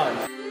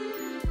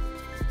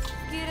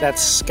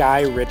 That's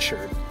Sky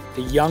Richard,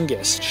 the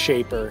youngest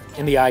shaper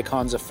in the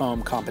Icons of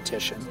Foam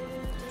competition.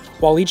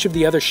 While each of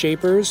the other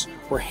shapers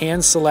were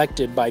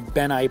hand-selected by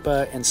Ben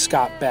Aipa and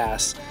Scott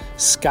Bass,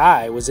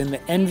 Sky was in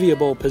the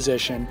enviable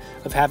position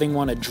of having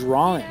won a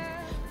drawing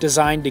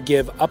designed to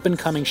give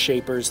up-and-coming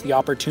shapers the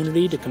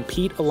opportunity to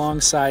compete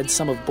alongside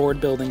some of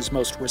board building's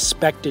most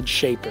respected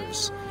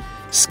shapers.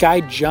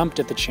 Sky jumped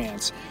at the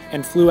chance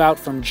and flew out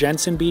from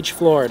Jensen Beach,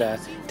 Florida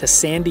to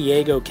San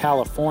Diego,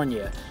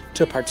 California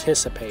to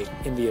participate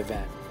in the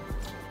event.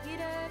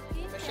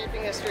 My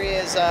shaping history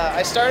is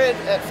I started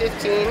at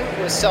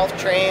 15, was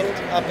self-trained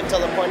up until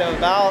the point of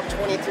about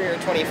 23 or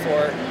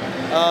 24.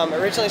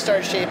 Originally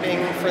started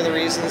shaping for the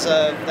reasons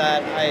of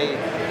that I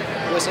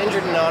was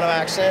injured in an auto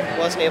accident,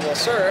 wasn't able to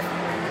surf.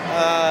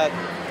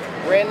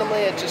 Randomly,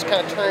 it just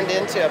kind of turned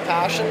into a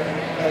passion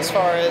as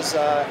far as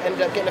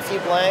ended up getting a few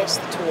blanks,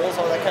 the tools,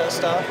 all that kind of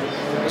stuff.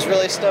 Was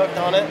really stoked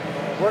on it.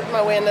 Worked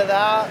my way into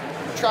that,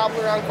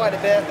 traveled around quite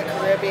a bit, the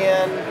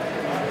Caribbean,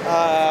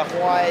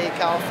 Hawaii,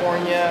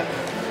 California,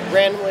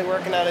 randomly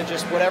working out of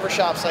just whatever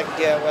shops I could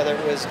get, whether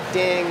it was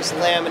dings,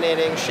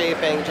 laminating,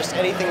 shaping, just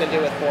anything to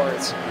do with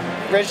boards.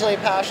 Originally,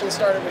 passion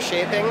started with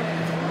shaping,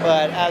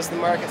 but as the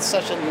market's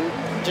such a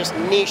just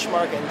niche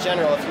market in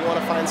general. If you want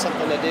to find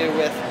something to do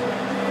with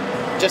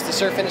just the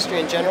surf industry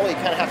in general, you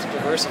kind of have to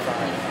diversify.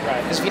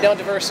 Right. Because if you don't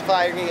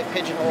diversify, you're going to get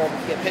pigeonholed.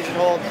 If you get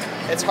pigeonholed,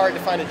 it's hard to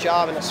find a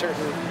job in a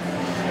certain,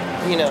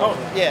 Totally.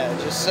 yeah,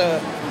 just so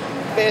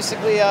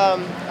basically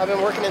I've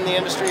been working in the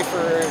industry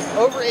for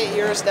over 8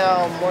 years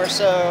now, more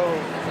so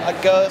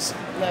a ghost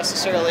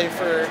necessarily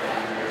for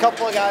a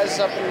couple of guys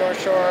up in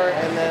North Shore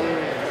and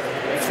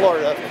then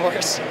Florida, of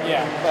course.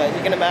 Yeah. But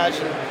you can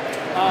imagine.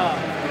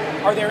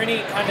 Are there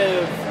any kind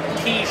of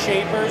key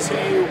shapers who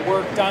you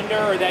worked under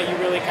or that you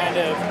really kind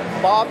of...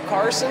 Bob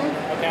Carson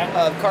Okay.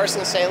 of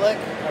Carson Salick,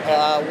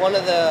 one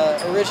of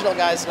the original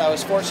guys that I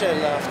was fortunate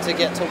enough to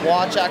get to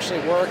watch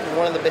actually work, and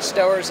one of the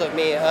bestowers of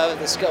me of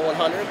the Skill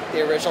 100,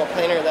 the original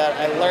planer that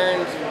I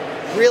learned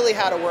really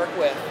how to work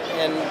with,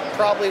 and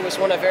probably was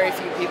one of very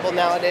few people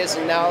nowadays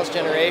in now's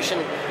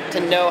generation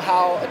to know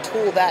how a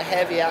tool that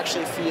heavy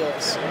actually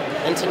feels,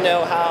 and to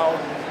know how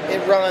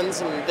it runs,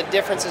 and the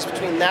differences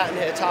between that and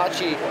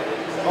Hitachi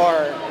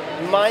are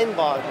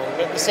mind-boggling,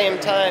 but at the same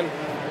time,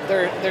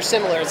 they're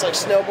similar. It's like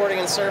snowboarding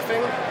and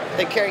surfing.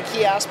 They carry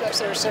key aspects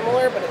that are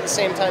similar, but at the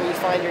same time, you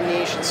find your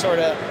niche and sort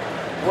of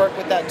work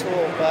with that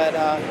tool. But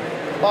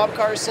Bob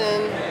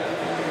Carson,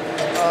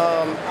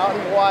 out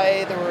in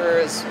Hawaii,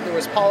 there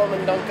was Paulo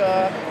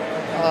Mendonca,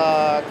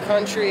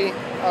 Country.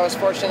 I was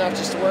fortunate enough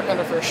just to work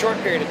under for a short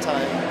period of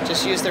time,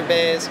 just use their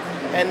bays,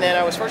 and then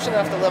I was fortunate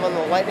enough to live on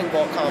the Lightning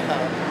Bolt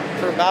compound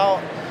for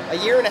about a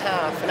year and a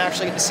half, and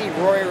actually get to see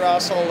Rory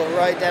Russell,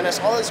 Leroy Dennis,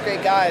 all those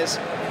great guys.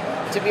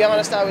 To be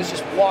honest, I was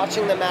just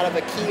watching them out of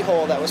a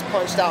keyhole that was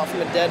punched out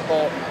from a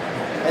deadbolt,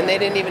 and they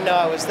didn't even know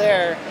I was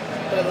there.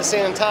 But at the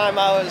same time,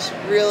 I was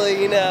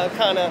really,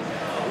 kind of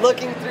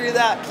looking through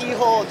that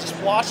keyhole, just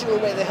watching the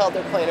way they held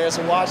their planers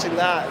and watching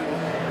that.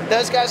 And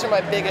those guys are my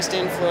biggest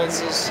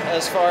influences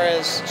as far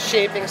as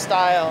shaping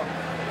style.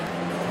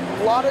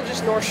 A lot of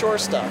just North Shore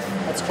stuff.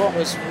 That's cool.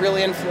 Was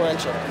really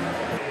influential.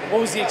 What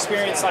was the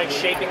experience like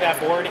shaping that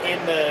board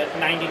in the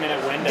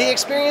 90-minute window? The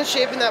experience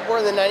shaping that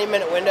board in the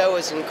 90-minute window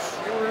was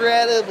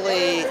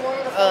incredibly,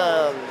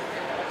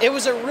 it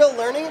was a real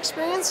learning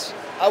experience.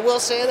 I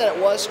will say that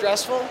it was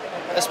stressful,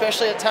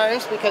 especially at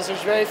times, because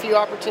there's very few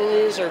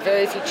opportunities or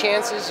very few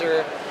chances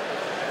or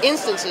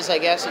instances, I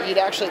guess, that you'd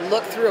actually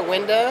look through a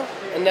window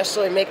and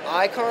necessarily make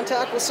eye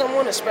contact with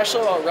someone,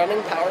 especially while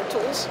running power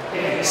tools.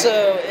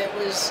 So it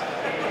was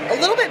a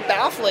little bit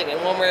baffling in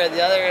one way or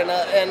the other,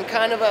 and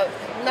kind of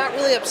not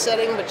really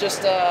upsetting, but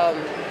just,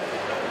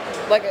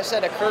 like I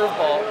said, a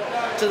curveball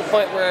to the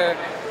point where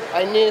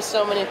I knew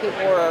so many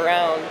people were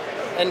around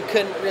and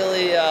couldn't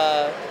really,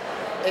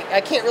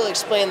 I can't really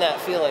explain that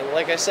feeling.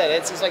 Like I said,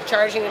 it's like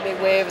charging a big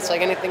wave. It's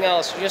like anything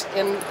else. You're just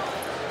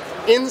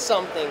in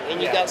something,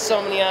 and you got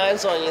so many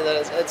eyes on you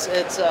that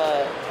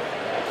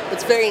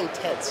it's very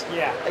intense.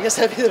 Yeah. I guess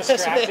that'd be the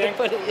best way to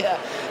put it. Yeah,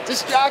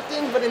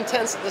 distracting but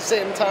intense at the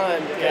same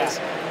time. Because,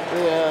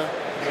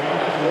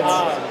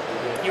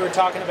 you were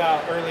talking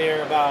about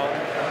earlier about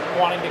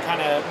wanting to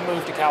kind of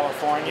move to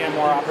California,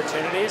 more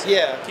opportunities.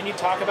 Yeah. Can you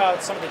talk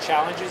about some of the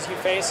challenges you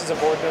face as a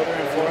board builder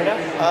in Florida?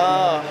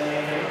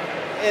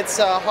 It's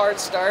a hard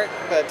start,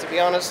 but to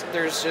be honest,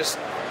 there's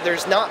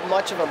not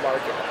much of a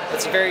market.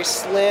 It's a very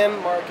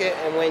slim market,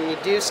 and when you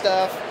do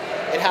stuff,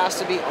 it has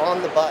to be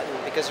on the button,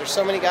 because there's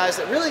so many guys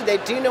that really, they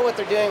do know what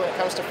they're doing when it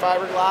comes to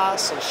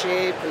fiberglass and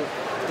shape, and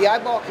the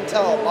eyeball can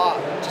tell a lot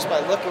just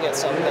by looking at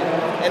something.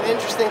 And the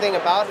interesting thing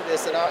about it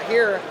is that out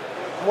here,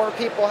 more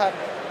people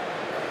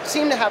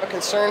seem to have a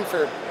concern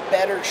for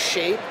better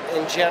shape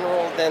in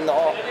general than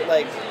all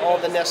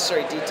the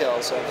necessary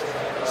details of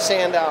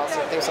sand outs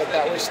and things like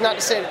that, which is not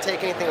to say to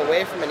take anything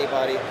away from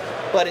anybody,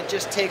 but it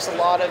just takes a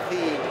lot of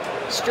the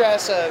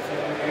stress of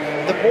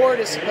the board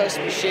is supposed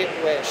to be shaped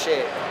the way it's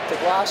shaped. The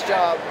glass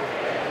job,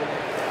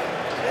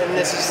 and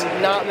this is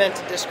not meant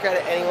to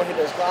discredit anyone who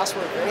does glass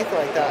work or anything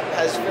like that,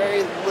 has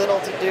very little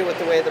to do with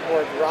the way the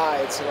board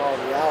rides in all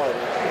reality.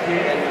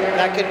 And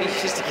that could be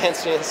used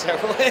against me in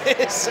several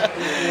ways, so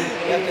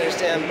you have to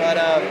understand. But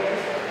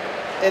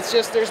it's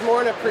just, there's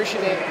more an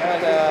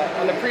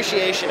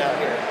appreciation out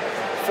here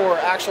for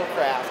actual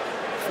craft,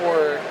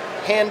 for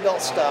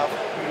hand-built stuff,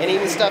 and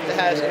even stuff that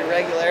has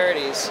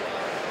irregularities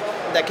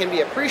that can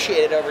be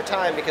appreciated over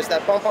time, because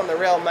that bump on the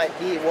rail might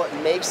be what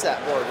makes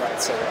that board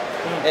ride so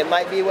well. It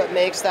might be what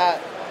makes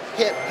that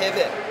hip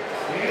pivot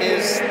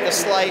is the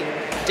slight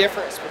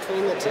difference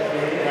between the two.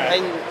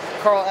 And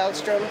Carl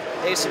Elgstrom,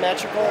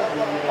 asymmetrical,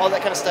 all that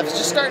kind of stuff. It's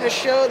just starting to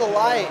show the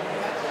light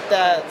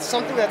that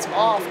something that's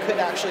off could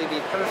actually be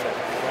perfect.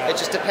 It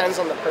just depends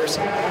on the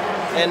person.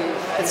 And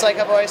it's like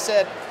I've always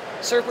said,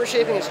 surfboard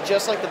shaping is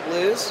just like the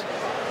blues.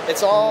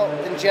 It's all,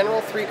 in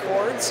general, 3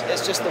 chords.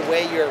 It's just the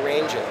way you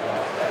arrange it.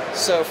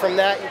 So from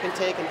that, you can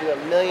take and do a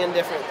million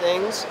different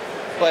things,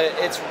 but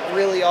it's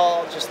really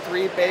all just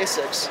 3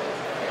 basics.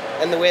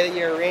 And the way that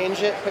you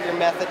arrange it, put your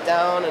method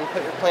down, and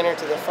put your planer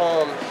to the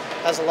foam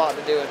has a lot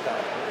to do with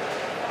that.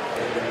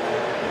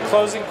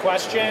 Closing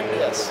question.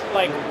 Yes.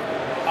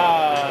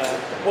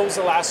 What was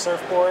the last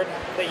surfboard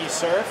that you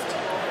surfed?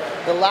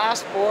 The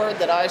last board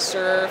that I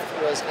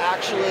surfed was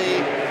actually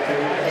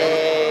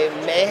a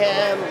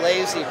Mayhem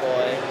Lazy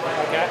Boy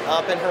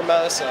up in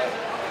Hermosa.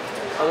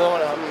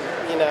 Aluminum,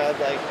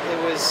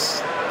 it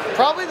was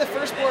probably the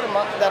first board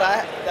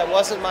that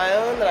wasn't my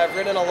own that I've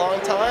ridden a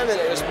long time, and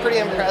it was pretty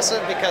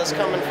impressive because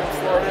coming from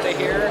Florida to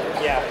here,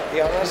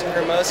 the honest,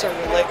 Hermosa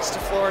relates to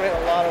Florida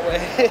in a lot of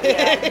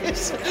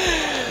ways.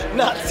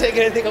 Not to take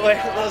anything away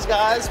from those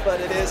guys, but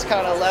it is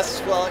kind of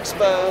less well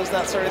exposed,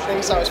 that sort of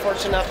thing. So I was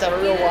fortunate enough to have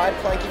a real wide,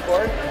 planky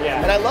board,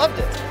 and I loved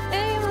it.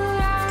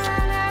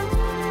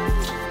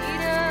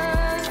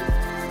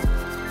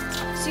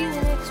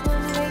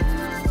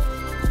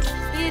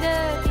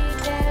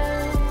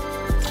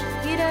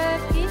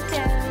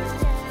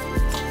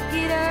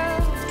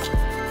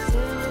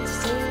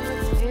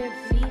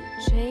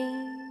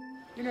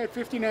 At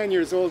 59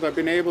 years old, I've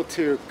been able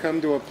to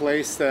come to a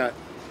place that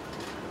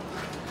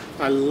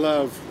I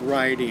love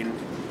riding.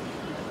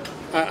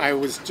 I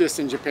was just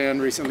in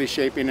Japan recently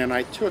shaping, and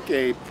I took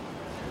a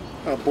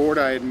board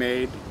I had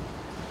made,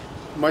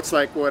 much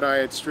like what I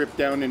had stripped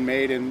down and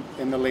made in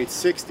the late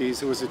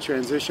 60s. It was a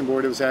transition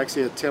board. It was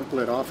actually a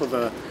template off of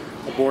a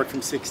board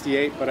from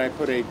 68, but I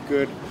put a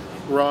good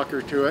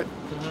rocker to it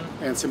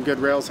and some good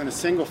rails and a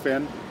single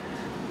fin.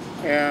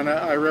 And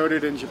I rode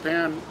it in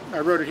Japan. I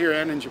rode it here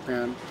and in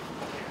Japan.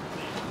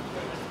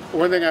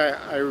 One thing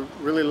I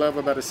really love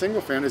about a single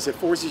fin is it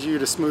forces you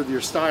to smooth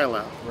your style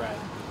out. Right.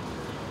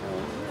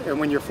 And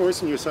when you're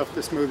forcing yourself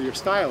to smooth your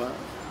style out,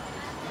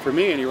 for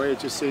me anyway, it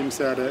just seems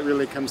that it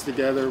really comes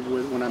together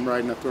when I'm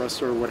riding a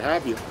thruster or what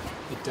have you.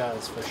 It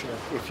does, for sure.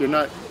 If you're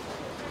not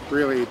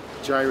really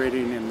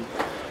gyrating, and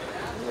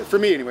for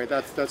me anyway,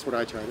 that's what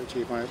I try to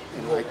achieve.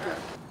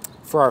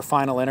 For our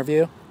final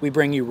interview, we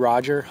bring you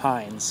Roger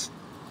Hines.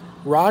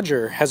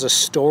 Roger has a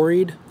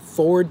storied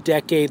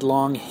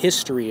 4-decade-long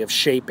history of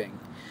shaping.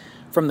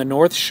 From the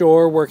North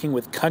Shore working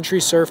with Country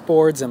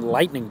Surfboards and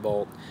Lightning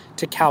Bolt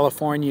to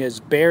California's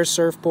Bear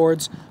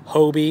Surfboards,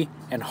 Hobie,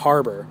 and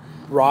Harbor,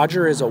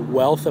 Roger is a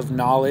wealth of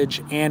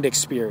knowledge and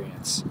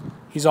experience.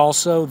 He's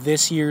also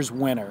this year's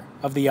winner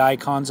of the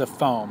Icons of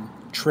Foam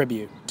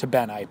tribute to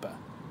Ben Aipa.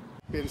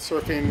 Been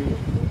surfing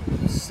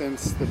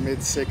since the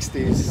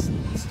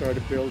mid-60s,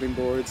 started building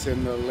boards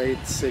in the late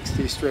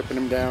 60s, stripping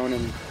them down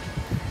and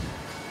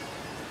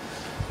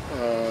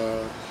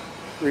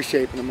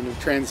reshaping them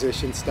into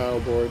transition style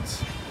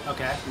boards.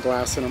 Okay.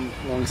 Glassing them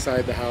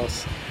alongside the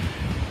house.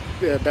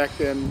 Yeah, back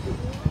then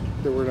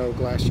there were no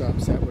glass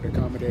shops that would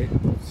accommodate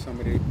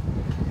somebody.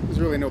 There's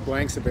really no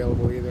blanks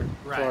available either.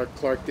 Right.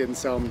 Clark didn't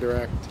sell them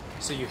direct.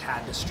 So you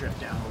had to strip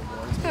down the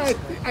boards?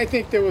 I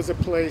think there was a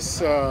place,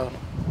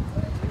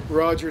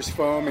 Rogers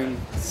Foam in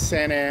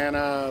Santa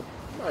Ana.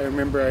 I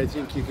remember, I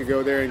think you could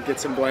go there and get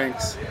some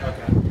blanks.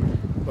 Okay.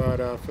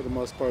 But for the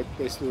most part,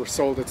 they were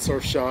sold at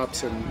surf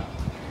shops, and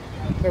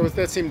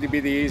that seemed to be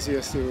the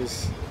easiest.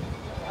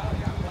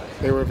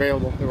 They were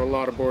available. There were a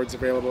lot of boards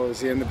available. It was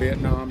the end of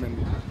Vietnam,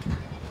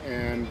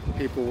 and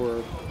people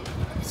were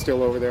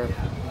still over there,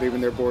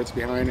 leaving their boards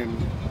behind, and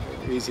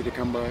easy to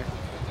come by.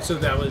 So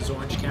that was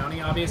Orange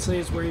County, obviously,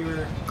 is where you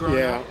were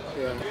growing up?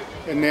 Yeah.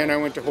 And then I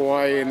went to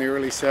Hawaii in the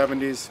early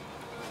 70s.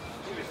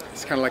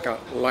 It's kind of like a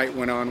light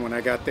went on when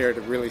I got there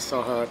to really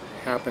saw how it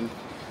happened.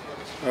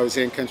 I was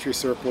in Country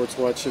Surfboards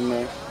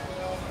watching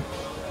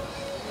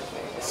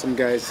some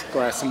guys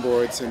glassing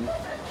boards, and it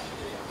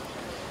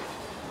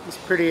was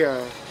pretty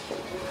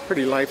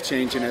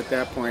life-changing at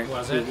that point.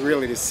 Was it?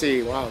 Really to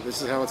see, wow,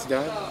 this is how it's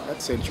done?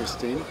 That's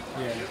interesting.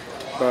 Yeah.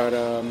 But,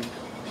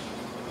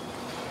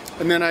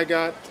 and then I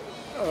got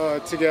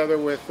together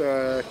with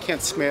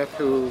Kent Smith,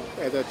 who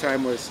at that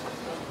time was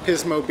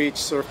Pismo Beach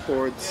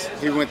Surfboards.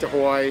 He went to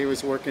Hawaii. He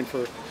was working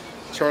for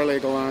Charlie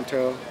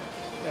Galanto,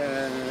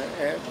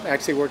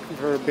 actually working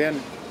for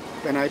Ben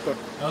Aipa.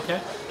 Okay.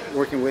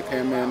 Working with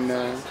him, and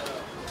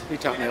he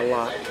taught me a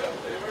lot.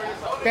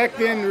 Back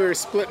then, we were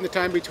splitting the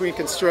time between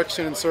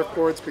construction and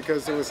surfboards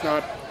because there was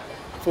not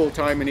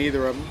full-time in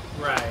either of them.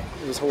 Right.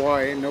 It was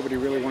Hawaii, and nobody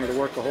really wanted to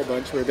work a whole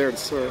bunch. We were there to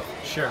surf.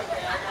 Sure.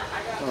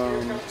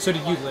 So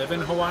did you live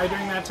in Hawaii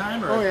during that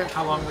time, or oh, yeah.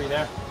 How long were you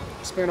there?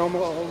 Spent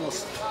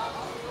almost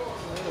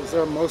I was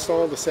there most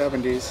all the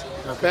 70s.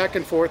 Okay. Back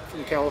and forth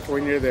from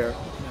California to there.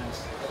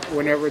 Nice.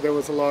 Whenever there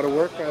was a lot of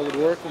work, I would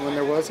work, and when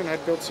there wasn't,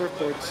 I'd build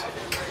surfboards.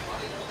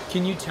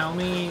 Can you tell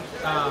me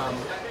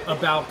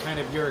about kind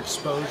of your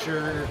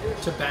exposure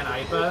to Ben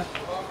Aipa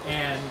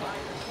and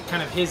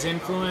kind of his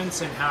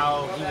influence and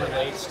how he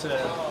relates to,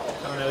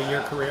 I don't know,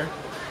 your career?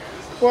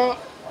 Well,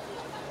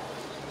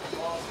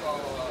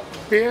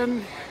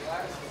 Ben,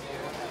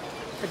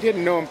 I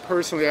didn't know him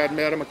personally. I'd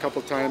met him a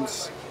couple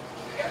times,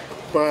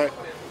 but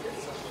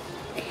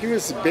he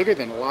was bigger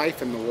than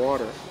life in the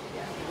water.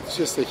 It's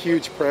just a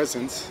huge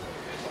presence.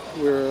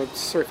 We were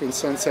surfing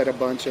Sunset a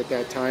bunch at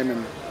that time,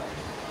 and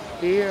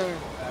he,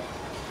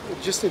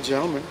 just a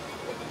gentleman.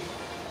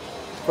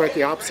 Quite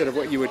the opposite of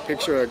what you would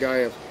picture a guy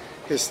of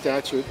his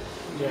stature.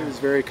 Yeah. He was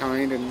very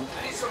kind and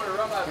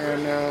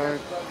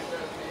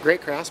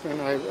great craftsman.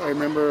 I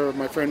remember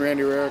my friend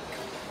Randy Rarick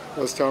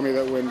was telling me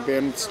that when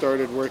Ben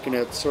started working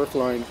at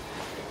Surfline,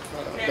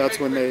 That's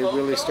when they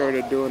really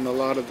started doing a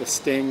lot of the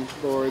Sting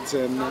boards,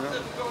 and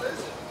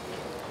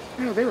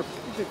they were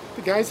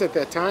the guys at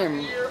that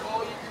time.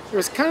 It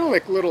was kind of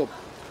like little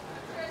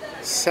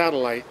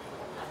satellite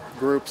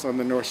groups on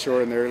the North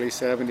Shore in the early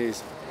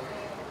 70s.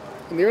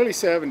 In the early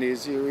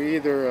 70s, you were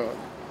either a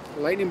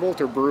Lightning Bolt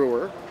or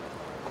Brewer,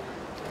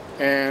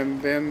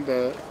 and then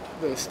the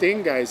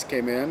Sting guys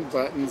came in,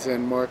 Buttons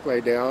and Mark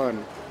Liddell,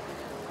 and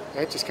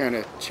that just kind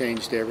of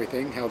changed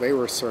everything, how they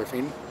were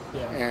surfing.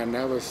 Yeah.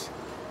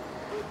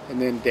 And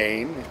then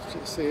Dane.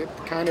 It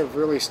kind of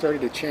really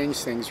started to change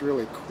things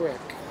really quick.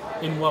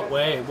 In what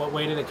way? What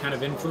way did it kind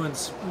of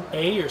influence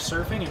A, your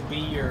surfing, and B,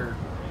 your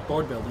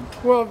board building?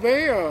 Well,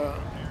 they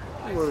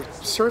were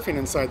surfing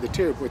inside the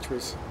tube, which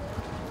was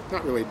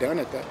not really done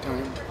at that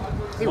time.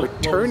 They were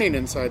turning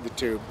inside the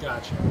tube.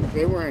 Gotcha.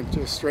 They weren't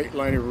just straight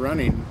line of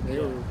running. They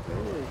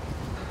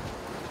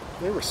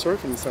were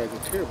surfing inside the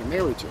tube, and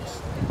they were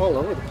just all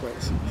over the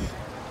place.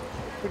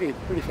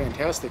 Pretty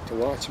fantastic to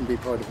watch and be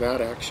part of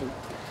that action.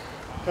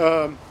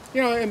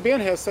 And Ben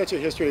has such a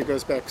history that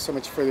goes back so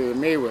much further than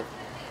me with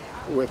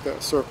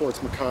Surfboards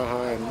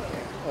Makaha and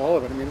all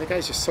of it. I mean, the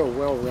guy's just so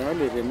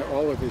well-rounded in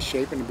all of his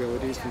shaping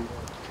abilities,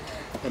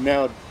 and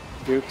now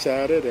Duke's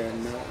at it,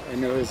 and I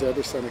know his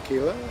other son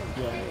Aquila.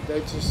 Yeah. They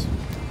just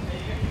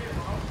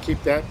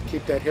keep that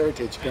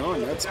heritage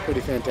going. That's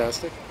pretty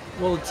fantastic.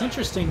 Well, it's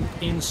interesting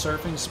in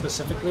surfing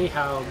specifically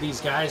how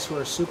these guys who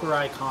are super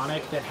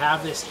iconic that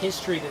have this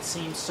history that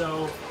seems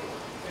so,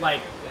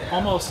 like,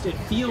 almost it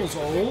feels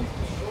old,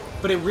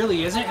 but it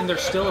really isn't, and they're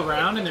still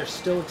around and they're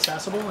still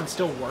accessible and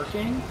still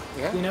working.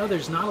 Yeah.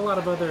 There's not a lot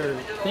of other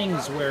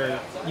things where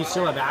you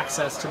still have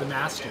access to the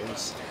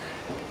masters.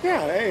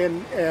 Yeah,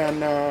 and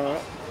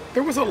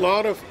there was a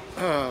lot of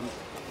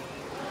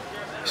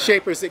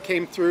shapers that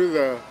came through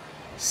the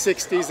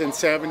 60s and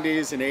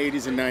 70s and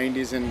 80s and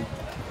 90s and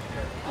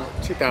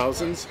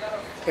 2000s,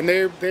 and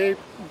they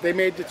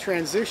made the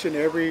transition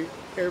every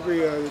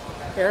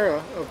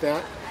era of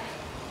that,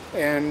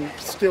 and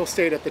still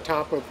stayed at the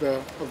top of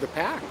the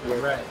pack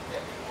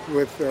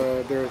with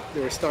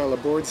their style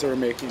of boards they're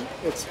making.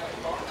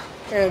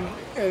 And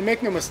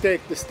make no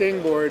mistake, the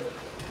Sting board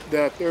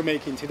that they're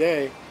making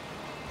today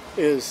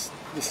is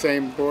the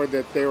same board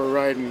that they were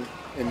riding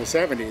in the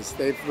 70s.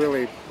 They've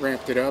really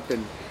ramped it up,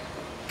 and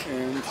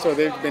so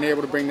they've been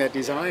able to bring that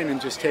design and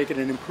just take it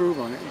and improve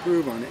on it.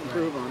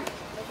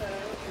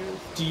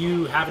 Do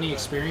you have any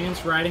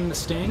experience riding the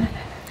Sting?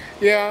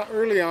 Yeah,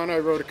 early on I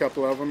rode a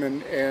couple of them,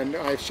 and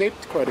I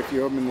shaped quite a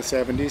few of them in the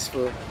 70s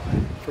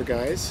for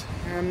guys.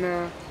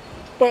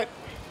 But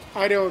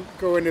I don't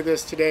go into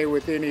this today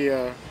with any,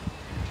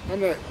 I'm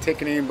not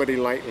taking anybody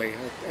lightly.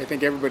 I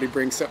think everybody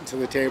brings something to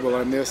the table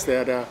on this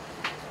that,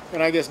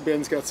 and I guess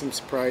Ben's got some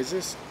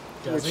surprises,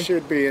 which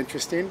should be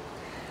interesting.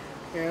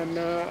 And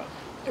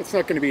it's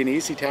not going to be an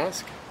easy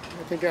task.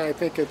 I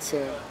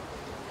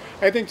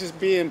think just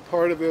being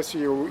part of this,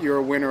 you're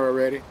a winner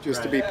already.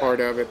 Just to be part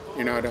of it,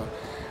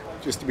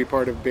 just to be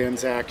part of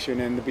Ben's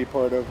action and to be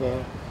part of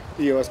the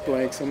U.S.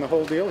 Blanks and the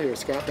whole deal here.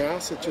 Scott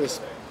Bass, I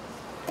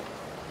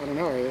don't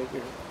know, you're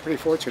pretty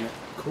fortunate.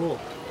 Cool.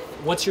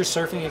 What's your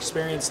surfing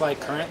experience like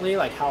currently?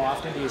 Like, how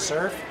often do you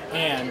surf?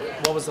 And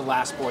what was the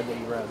last board that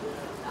you rode?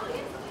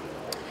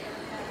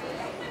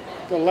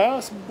 The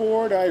last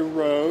board I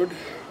rode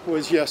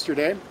was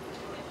yesterday.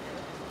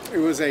 It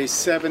was a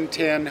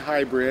 710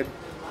 hybrid,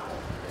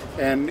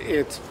 and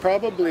it's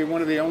probably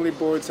one of the only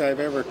boards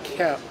I've ever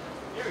kept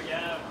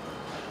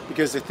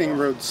because the thing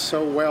rode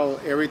so well.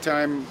 Every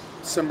time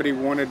somebody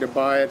wanted to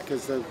buy it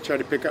because they tried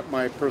to pick up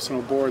my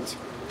personal boards,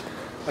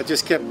 I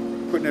just kept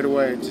putting it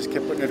away,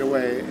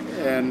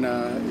 and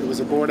it was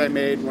a board I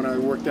made when I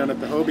worked down at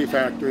the Hobie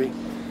factory,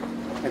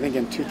 I think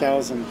in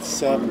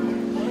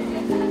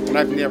 2007, and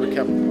I've never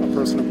kept a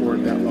personal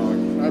board that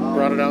long. I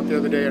brought it out the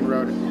other day and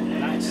rode it.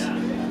 Nice.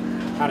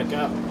 How'd it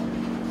go?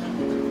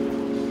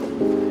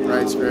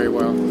 Rides very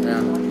well,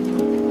 yeah.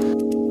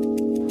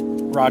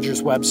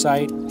 Roger's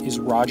website is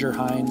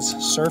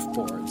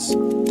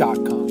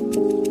rogerhinessurfboards.com.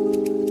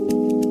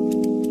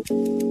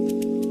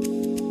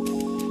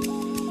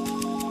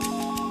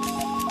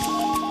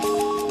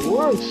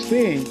 Word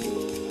Sting.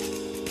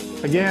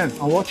 Again,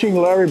 I'm watching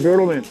Larry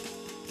Birdleman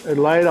at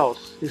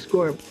Lighthouse. He's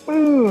going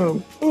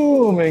boom,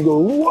 boom, and go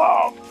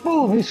wow,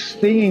 boom. He's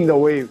stinging the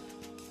wave.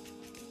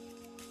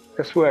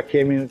 That's where I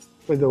came in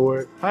with the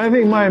word. I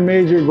think my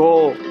major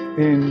goal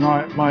in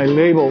my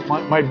label,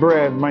 my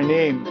brand, my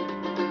name,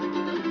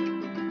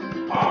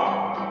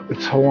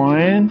 it's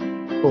Hawaiian,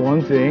 for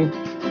one thing.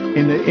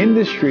 In the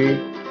industry,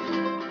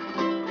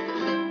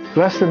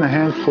 less than a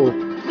handful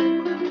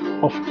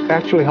of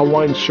actually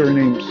Hawaiian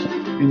surnames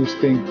in this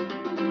thing.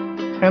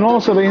 And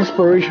also the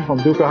inspiration from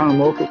Duka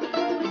Hanamoku.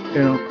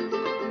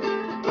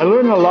 I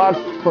learned a lot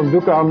from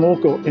Duka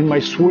Hanamoku in my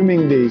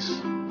swimming days.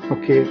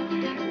 Okay,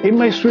 in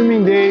my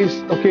swimming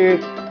days, okay,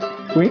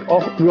 we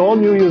all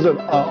knew he was an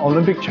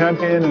Olympic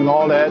champion and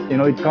all that.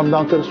 He'd come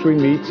down to the swim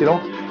meets.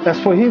 As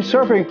for him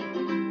surfing,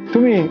 to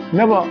me,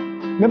 never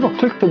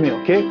clicked to me.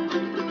 Okay,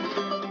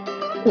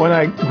 when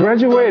I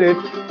graduated,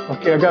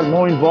 okay, I got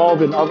more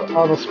involved in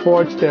other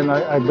sports. Then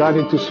I got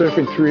into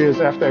surfing 3 years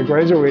after I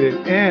graduated.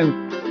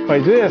 And by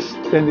this,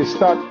 then this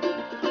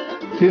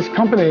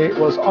company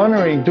was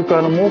honoring Duke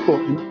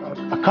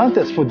Hanamoku, a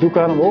contest for Duke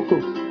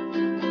Hanamoku.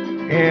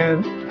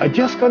 And I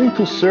just got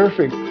into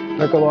surfing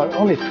like about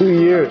only 2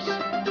 years.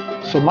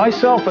 So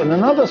myself and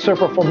another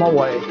surfer from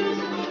Hawaii,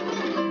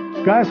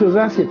 guys was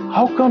asking,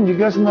 how come you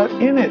guys are not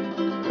in it,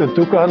 the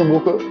Duke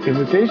Hanamoku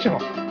Invitational?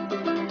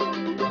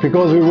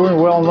 Because we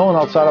weren't well known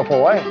outside of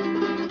Hawaii.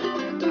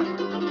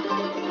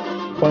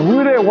 When we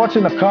were there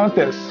watching the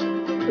contest,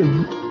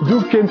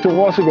 Duke came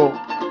to us and go,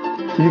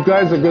 you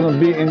guys are going to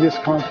be in this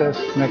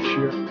contest next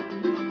year.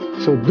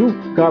 So Duke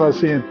got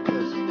us in.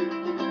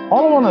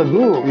 All I want to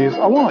do is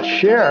I want to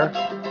share,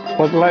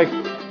 but like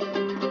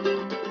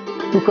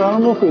Duke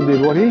Hanamoku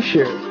did what he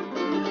shared.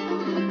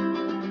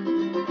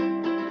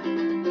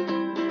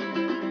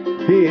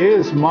 He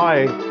is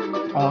my,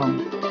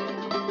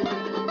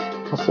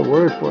 what's the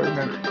word for it,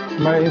 man?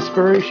 My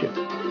inspiration.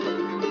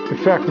 In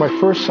fact, my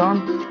first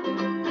son,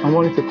 I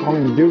wanted to call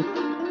him Duke.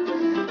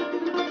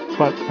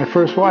 But my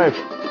first wife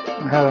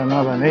had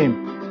another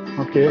name,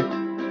 okay?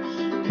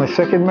 My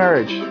second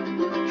marriage,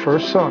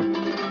 first son,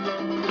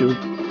 Duke.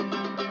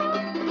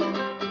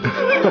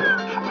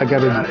 I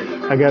got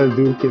a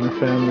Duke in the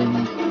family,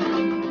 man.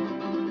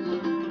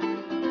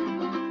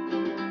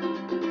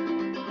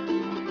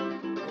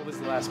 What was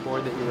the last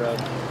board that you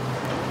rode?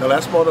 The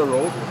last board I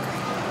rode,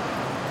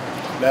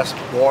 last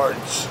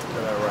boards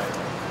that I ride.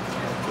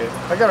 Okay,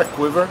 I got a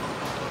quiver,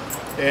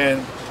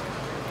 and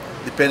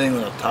depending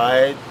on the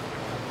tide,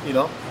 you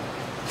know,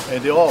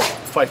 and they're all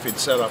 5-inch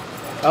setup.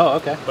 Oh,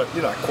 okay. But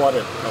you know, I quad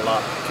it a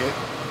lot. Okay,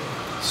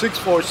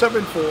 6'4",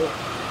 7'4",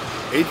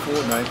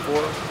 8'4",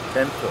 9'4",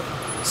 10'4".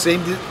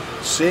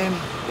 Same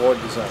board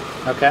design.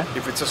 Okay.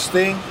 If it's a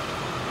Sting,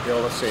 they're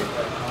all the same.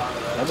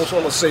 Almost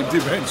all the same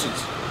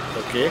dimensions.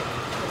 Okay,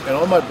 and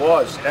all my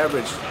boards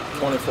average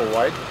 24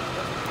 wide,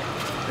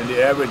 and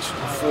they average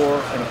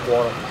 4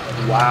 1/4.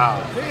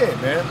 Wow. Hey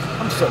man,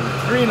 I'm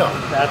 73 now.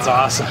 That's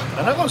awesome.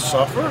 I'm not gonna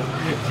suffer.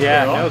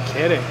 Yeah, you know? no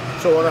kidding.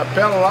 So when I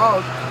pedal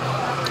out,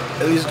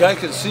 at least guy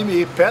can see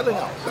me pedaling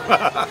out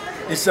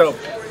instead of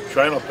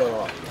trying to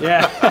pedal out.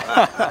 Yeah.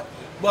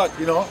 But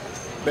you know,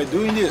 by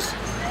doing this,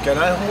 can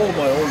I hold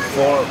my own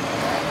form?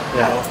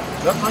 Yeah. You know?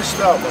 Not my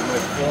style, but my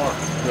form.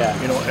 Yeah.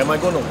 You know, am I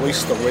gonna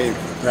waste the wave?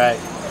 Right.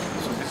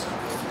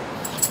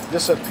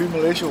 This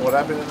accumulation, what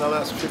happened in the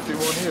last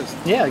 51 years.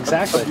 Yeah,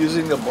 exactly. Of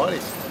using the body.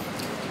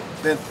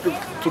 Then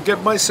to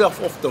get myself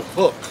off the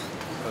hook,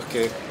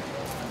 okay,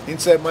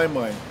 inside my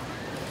mind,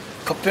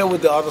 compare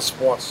with the other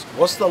sports.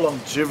 What's the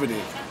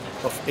longevity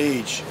of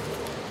age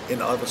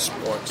in other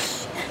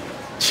sports?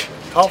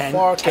 How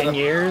 10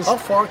 years? How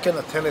far can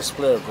a tennis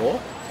player go?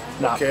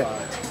 Not far.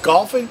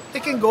 Golfing, they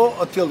can go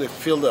until they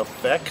feel the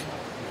effect,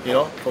 you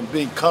know, from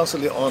being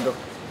constantly on the,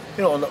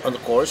 you know, on the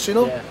course, you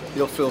know, Yeah.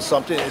 you'll feel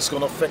something, it's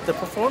going to affect the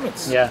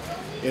performance. Yeah.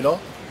 You know,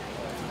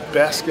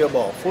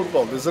 basketball,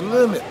 football, there's a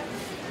limit.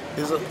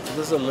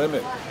 There's a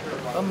limit.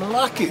 I'm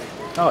lucky.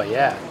 Oh,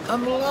 yeah.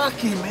 I'm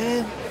lucky,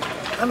 man.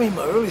 I'm in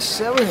my early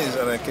 70s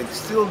and I can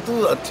still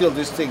do it until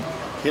this thing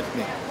hit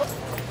me.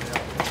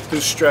 Do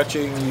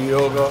stretching,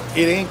 yoga,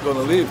 it ain't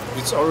gonna leave.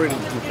 It's already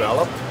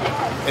developed.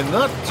 And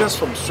not just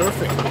from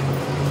surfing.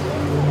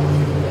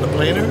 The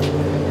planer,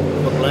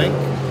 the blank,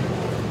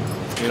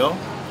 you know?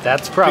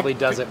 That's probably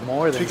does it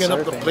more than picking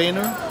surfing. up the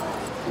planer.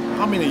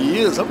 How many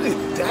years? How many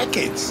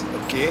decades?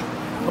 Okay,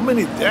 how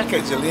many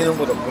decades you're leaning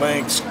with a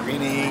blank,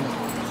 screening,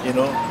 you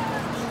know,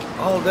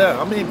 all that.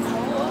 How many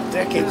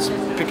decades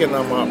picking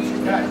them up?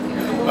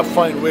 I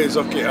find ways.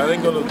 Okay, I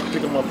ain't gonna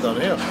pick them up down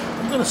here.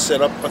 I'm gonna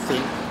set up a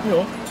thing, you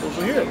know,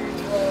 over here.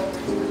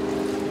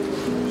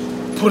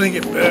 Putting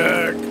it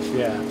back.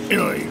 Yeah. You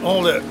know,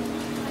 all that.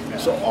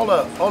 So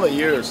all the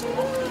years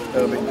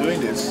that I've been doing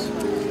this,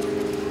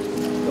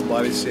 the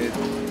body said,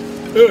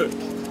 hey,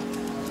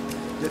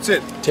 that's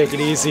it. Take it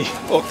easy.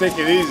 Oh, take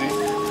it easy.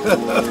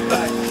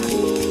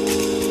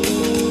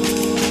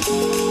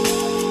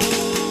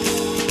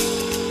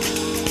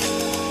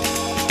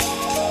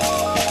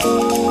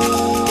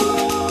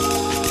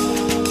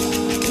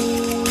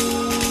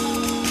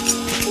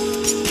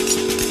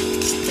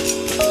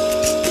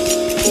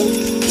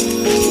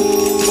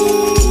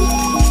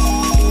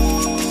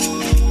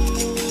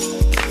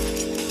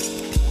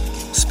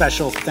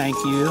 Special thank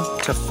you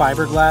to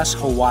Fiberglass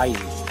Hawaii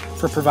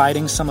for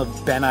providing some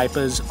of Ben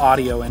Ipa's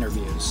audio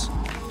interviews.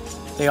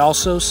 They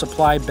also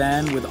supply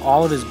Ben with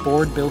all of his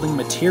board building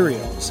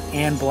materials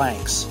and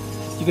blanks.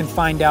 You can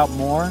find out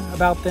more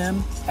about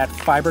them at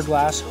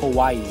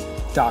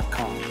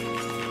fiberglasshawaii.com.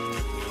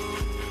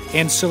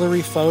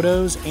 Ancillary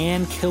photos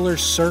and killer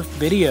surf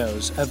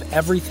videos of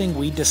everything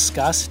we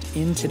discussed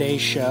in today's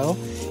show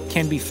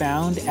can be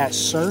found at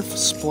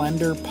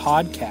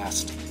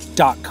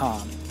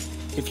surfsplendorpodcast.com.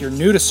 If you're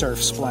new to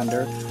Surf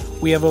Splendor,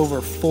 we have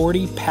over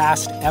 40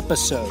 past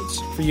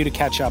episodes for you to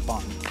catch up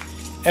on.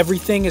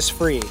 Everything is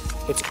free.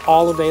 It's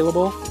all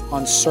available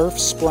on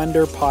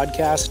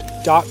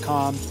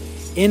surfsplendorpodcast.com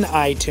in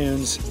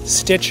iTunes,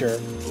 Stitcher,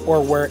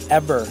 or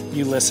wherever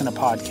you listen to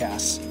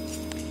podcasts.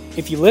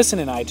 If you listen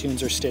in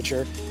iTunes or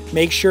Stitcher,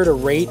 make sure to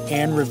rate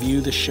and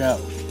review the show.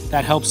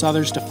 That helps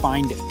others to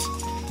find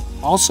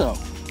it. Also,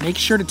 make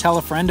sure to tell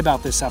a friend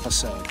about this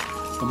episode.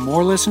 The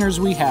more listeners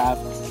we have,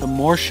 the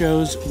more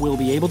shows we'll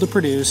be able to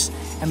produce,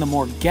 and the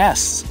more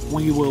guests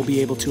we will be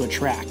able to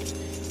attract.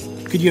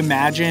 Could you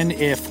imagine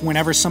if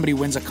whenever somebody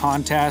wins a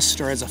contest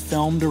or has a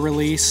film to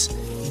release,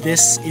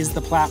 this is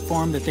the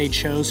platform that they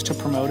chose to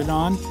promote it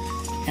on?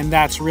 And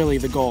that's really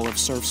the goal of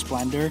Surf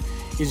Splendor,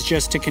 is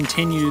just to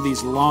continue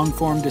these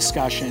long-form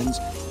discussions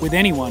with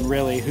anyone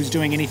really who's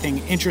doing anything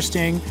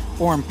interesting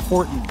or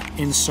important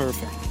in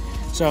surfing.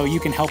 So you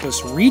can help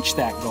us reach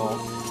that goal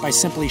by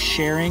simply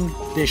sharing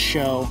this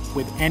show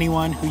with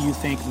anyone who you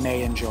think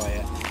may enjoy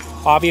it.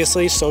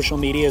 Obviously, social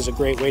media is a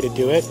great way to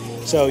do it.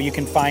 So you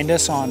can find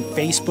us on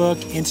Facebook,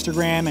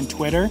 Instagram, and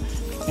Twitter,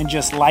 and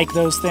just like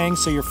those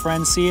things so your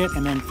friends see it,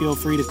 and then feel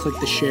free to click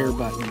the share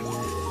button.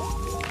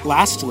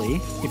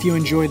 Lastly, if you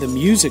enjoy the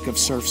music of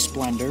Surf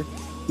Splendor,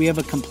 we have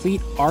a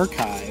complete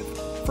archive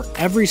for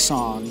every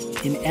song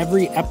in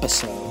every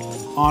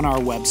episode on our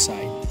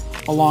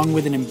website, along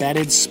with an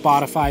embedded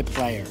Spotify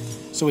player.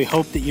 So we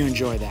hope that you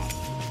enjoy that.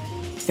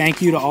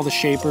 Thank you to all the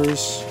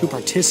shapers who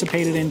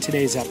participated in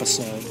today's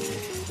episode.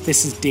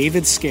 This is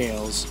David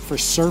Scales for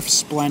Surf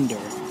Splendor,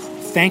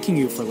 thanking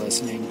you for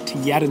listening to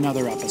yet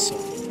another episode.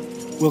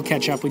 We'll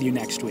catch up with you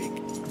next week.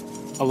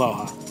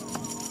 Aloha.